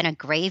 LA has been a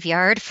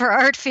graveyard for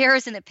art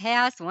fairs in the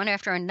past. One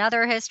after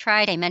another has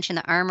tried. I mentioned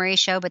the Armory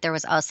show, but there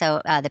was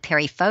also the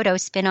Perry Photo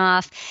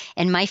spinoff.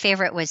 And my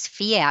favorite was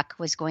FIAC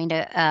was going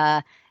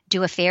to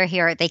do a fair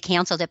here. They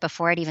canceled it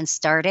before it even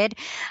started.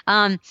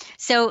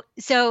 So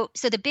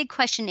the big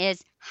question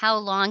is, how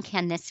long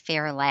can this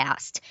fair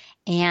last?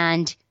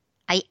 And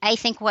I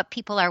think what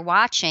people are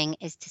watching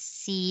is to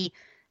see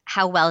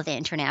how well the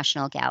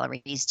international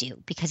galleries do,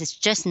 because it's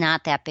just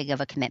not that big of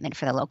a commitment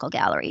for the local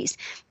galleries.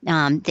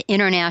 The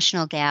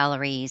international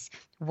galleries,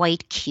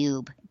 White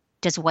Cube,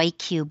 does White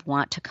Cube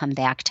want to come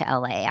back to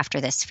LA after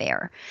this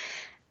fair?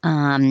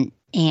 So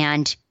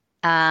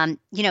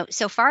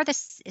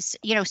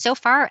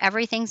far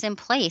everything's in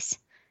place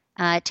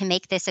to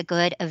make this a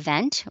good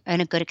event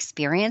and a good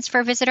experience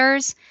for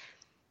visitors.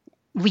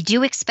 We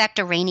do expect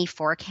a rainy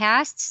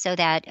forecast, so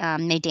that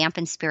may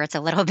dampen spirits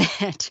a little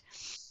bit.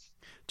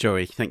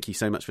 Jory, thank you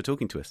so much for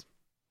talking to us.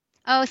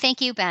 Oh,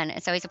 thank you, Ben.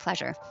 It's always a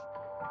pleasure.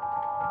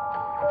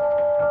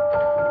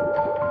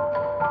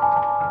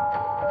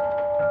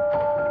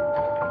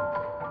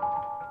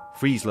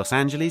 Frieze Los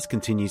Angeles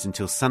continues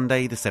until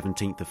Sunday, the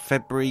 17th of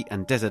February,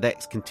 and Desert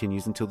X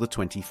continues until the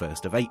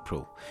 21st of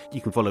April. You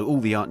can follow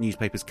all the Art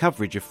Newspaper's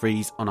coverage of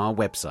Frieze on our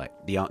website,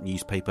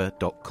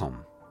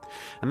 theartnewspaper.com.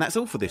 And that's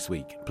all for this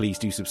week. Please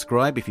do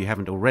subscribe if you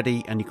haven't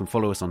already, and you can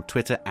follow us on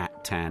Twitter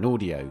at Tan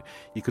Audio.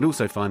 You can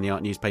also find the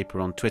Art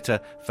Newspaper on Twitter,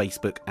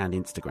 Facebook and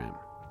Instagram.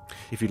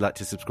 If you'd like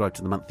to subscribe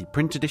to the monthly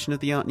print edition of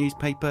the Art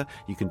Newspaper,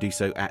 you can do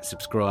so at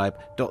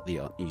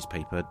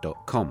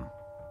subscribe.theartnewspaper.com.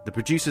 The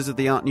producers of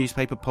the Art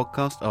Newspaper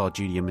podcast are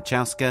Julia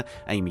Machowska,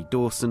 Amy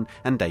Dawson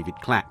and David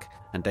Clack,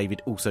 and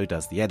David also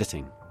does the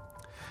editing.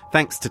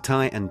 Thanks to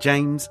Ty and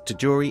James, to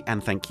Jory,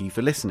 and thank you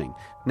for listening.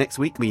 Next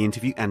week we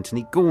interview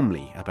Anthony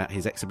Gormley about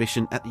his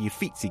exhibition at the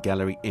Uffizi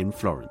Gallery in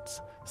Florence.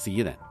 See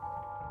you then.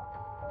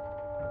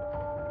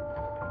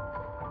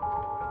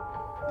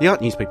 The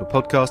Art Newspaper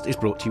podcast is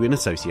brought to you in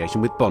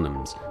association with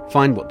Bonhams.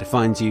 Find what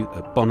defines you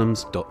at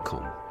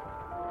bonhams.com.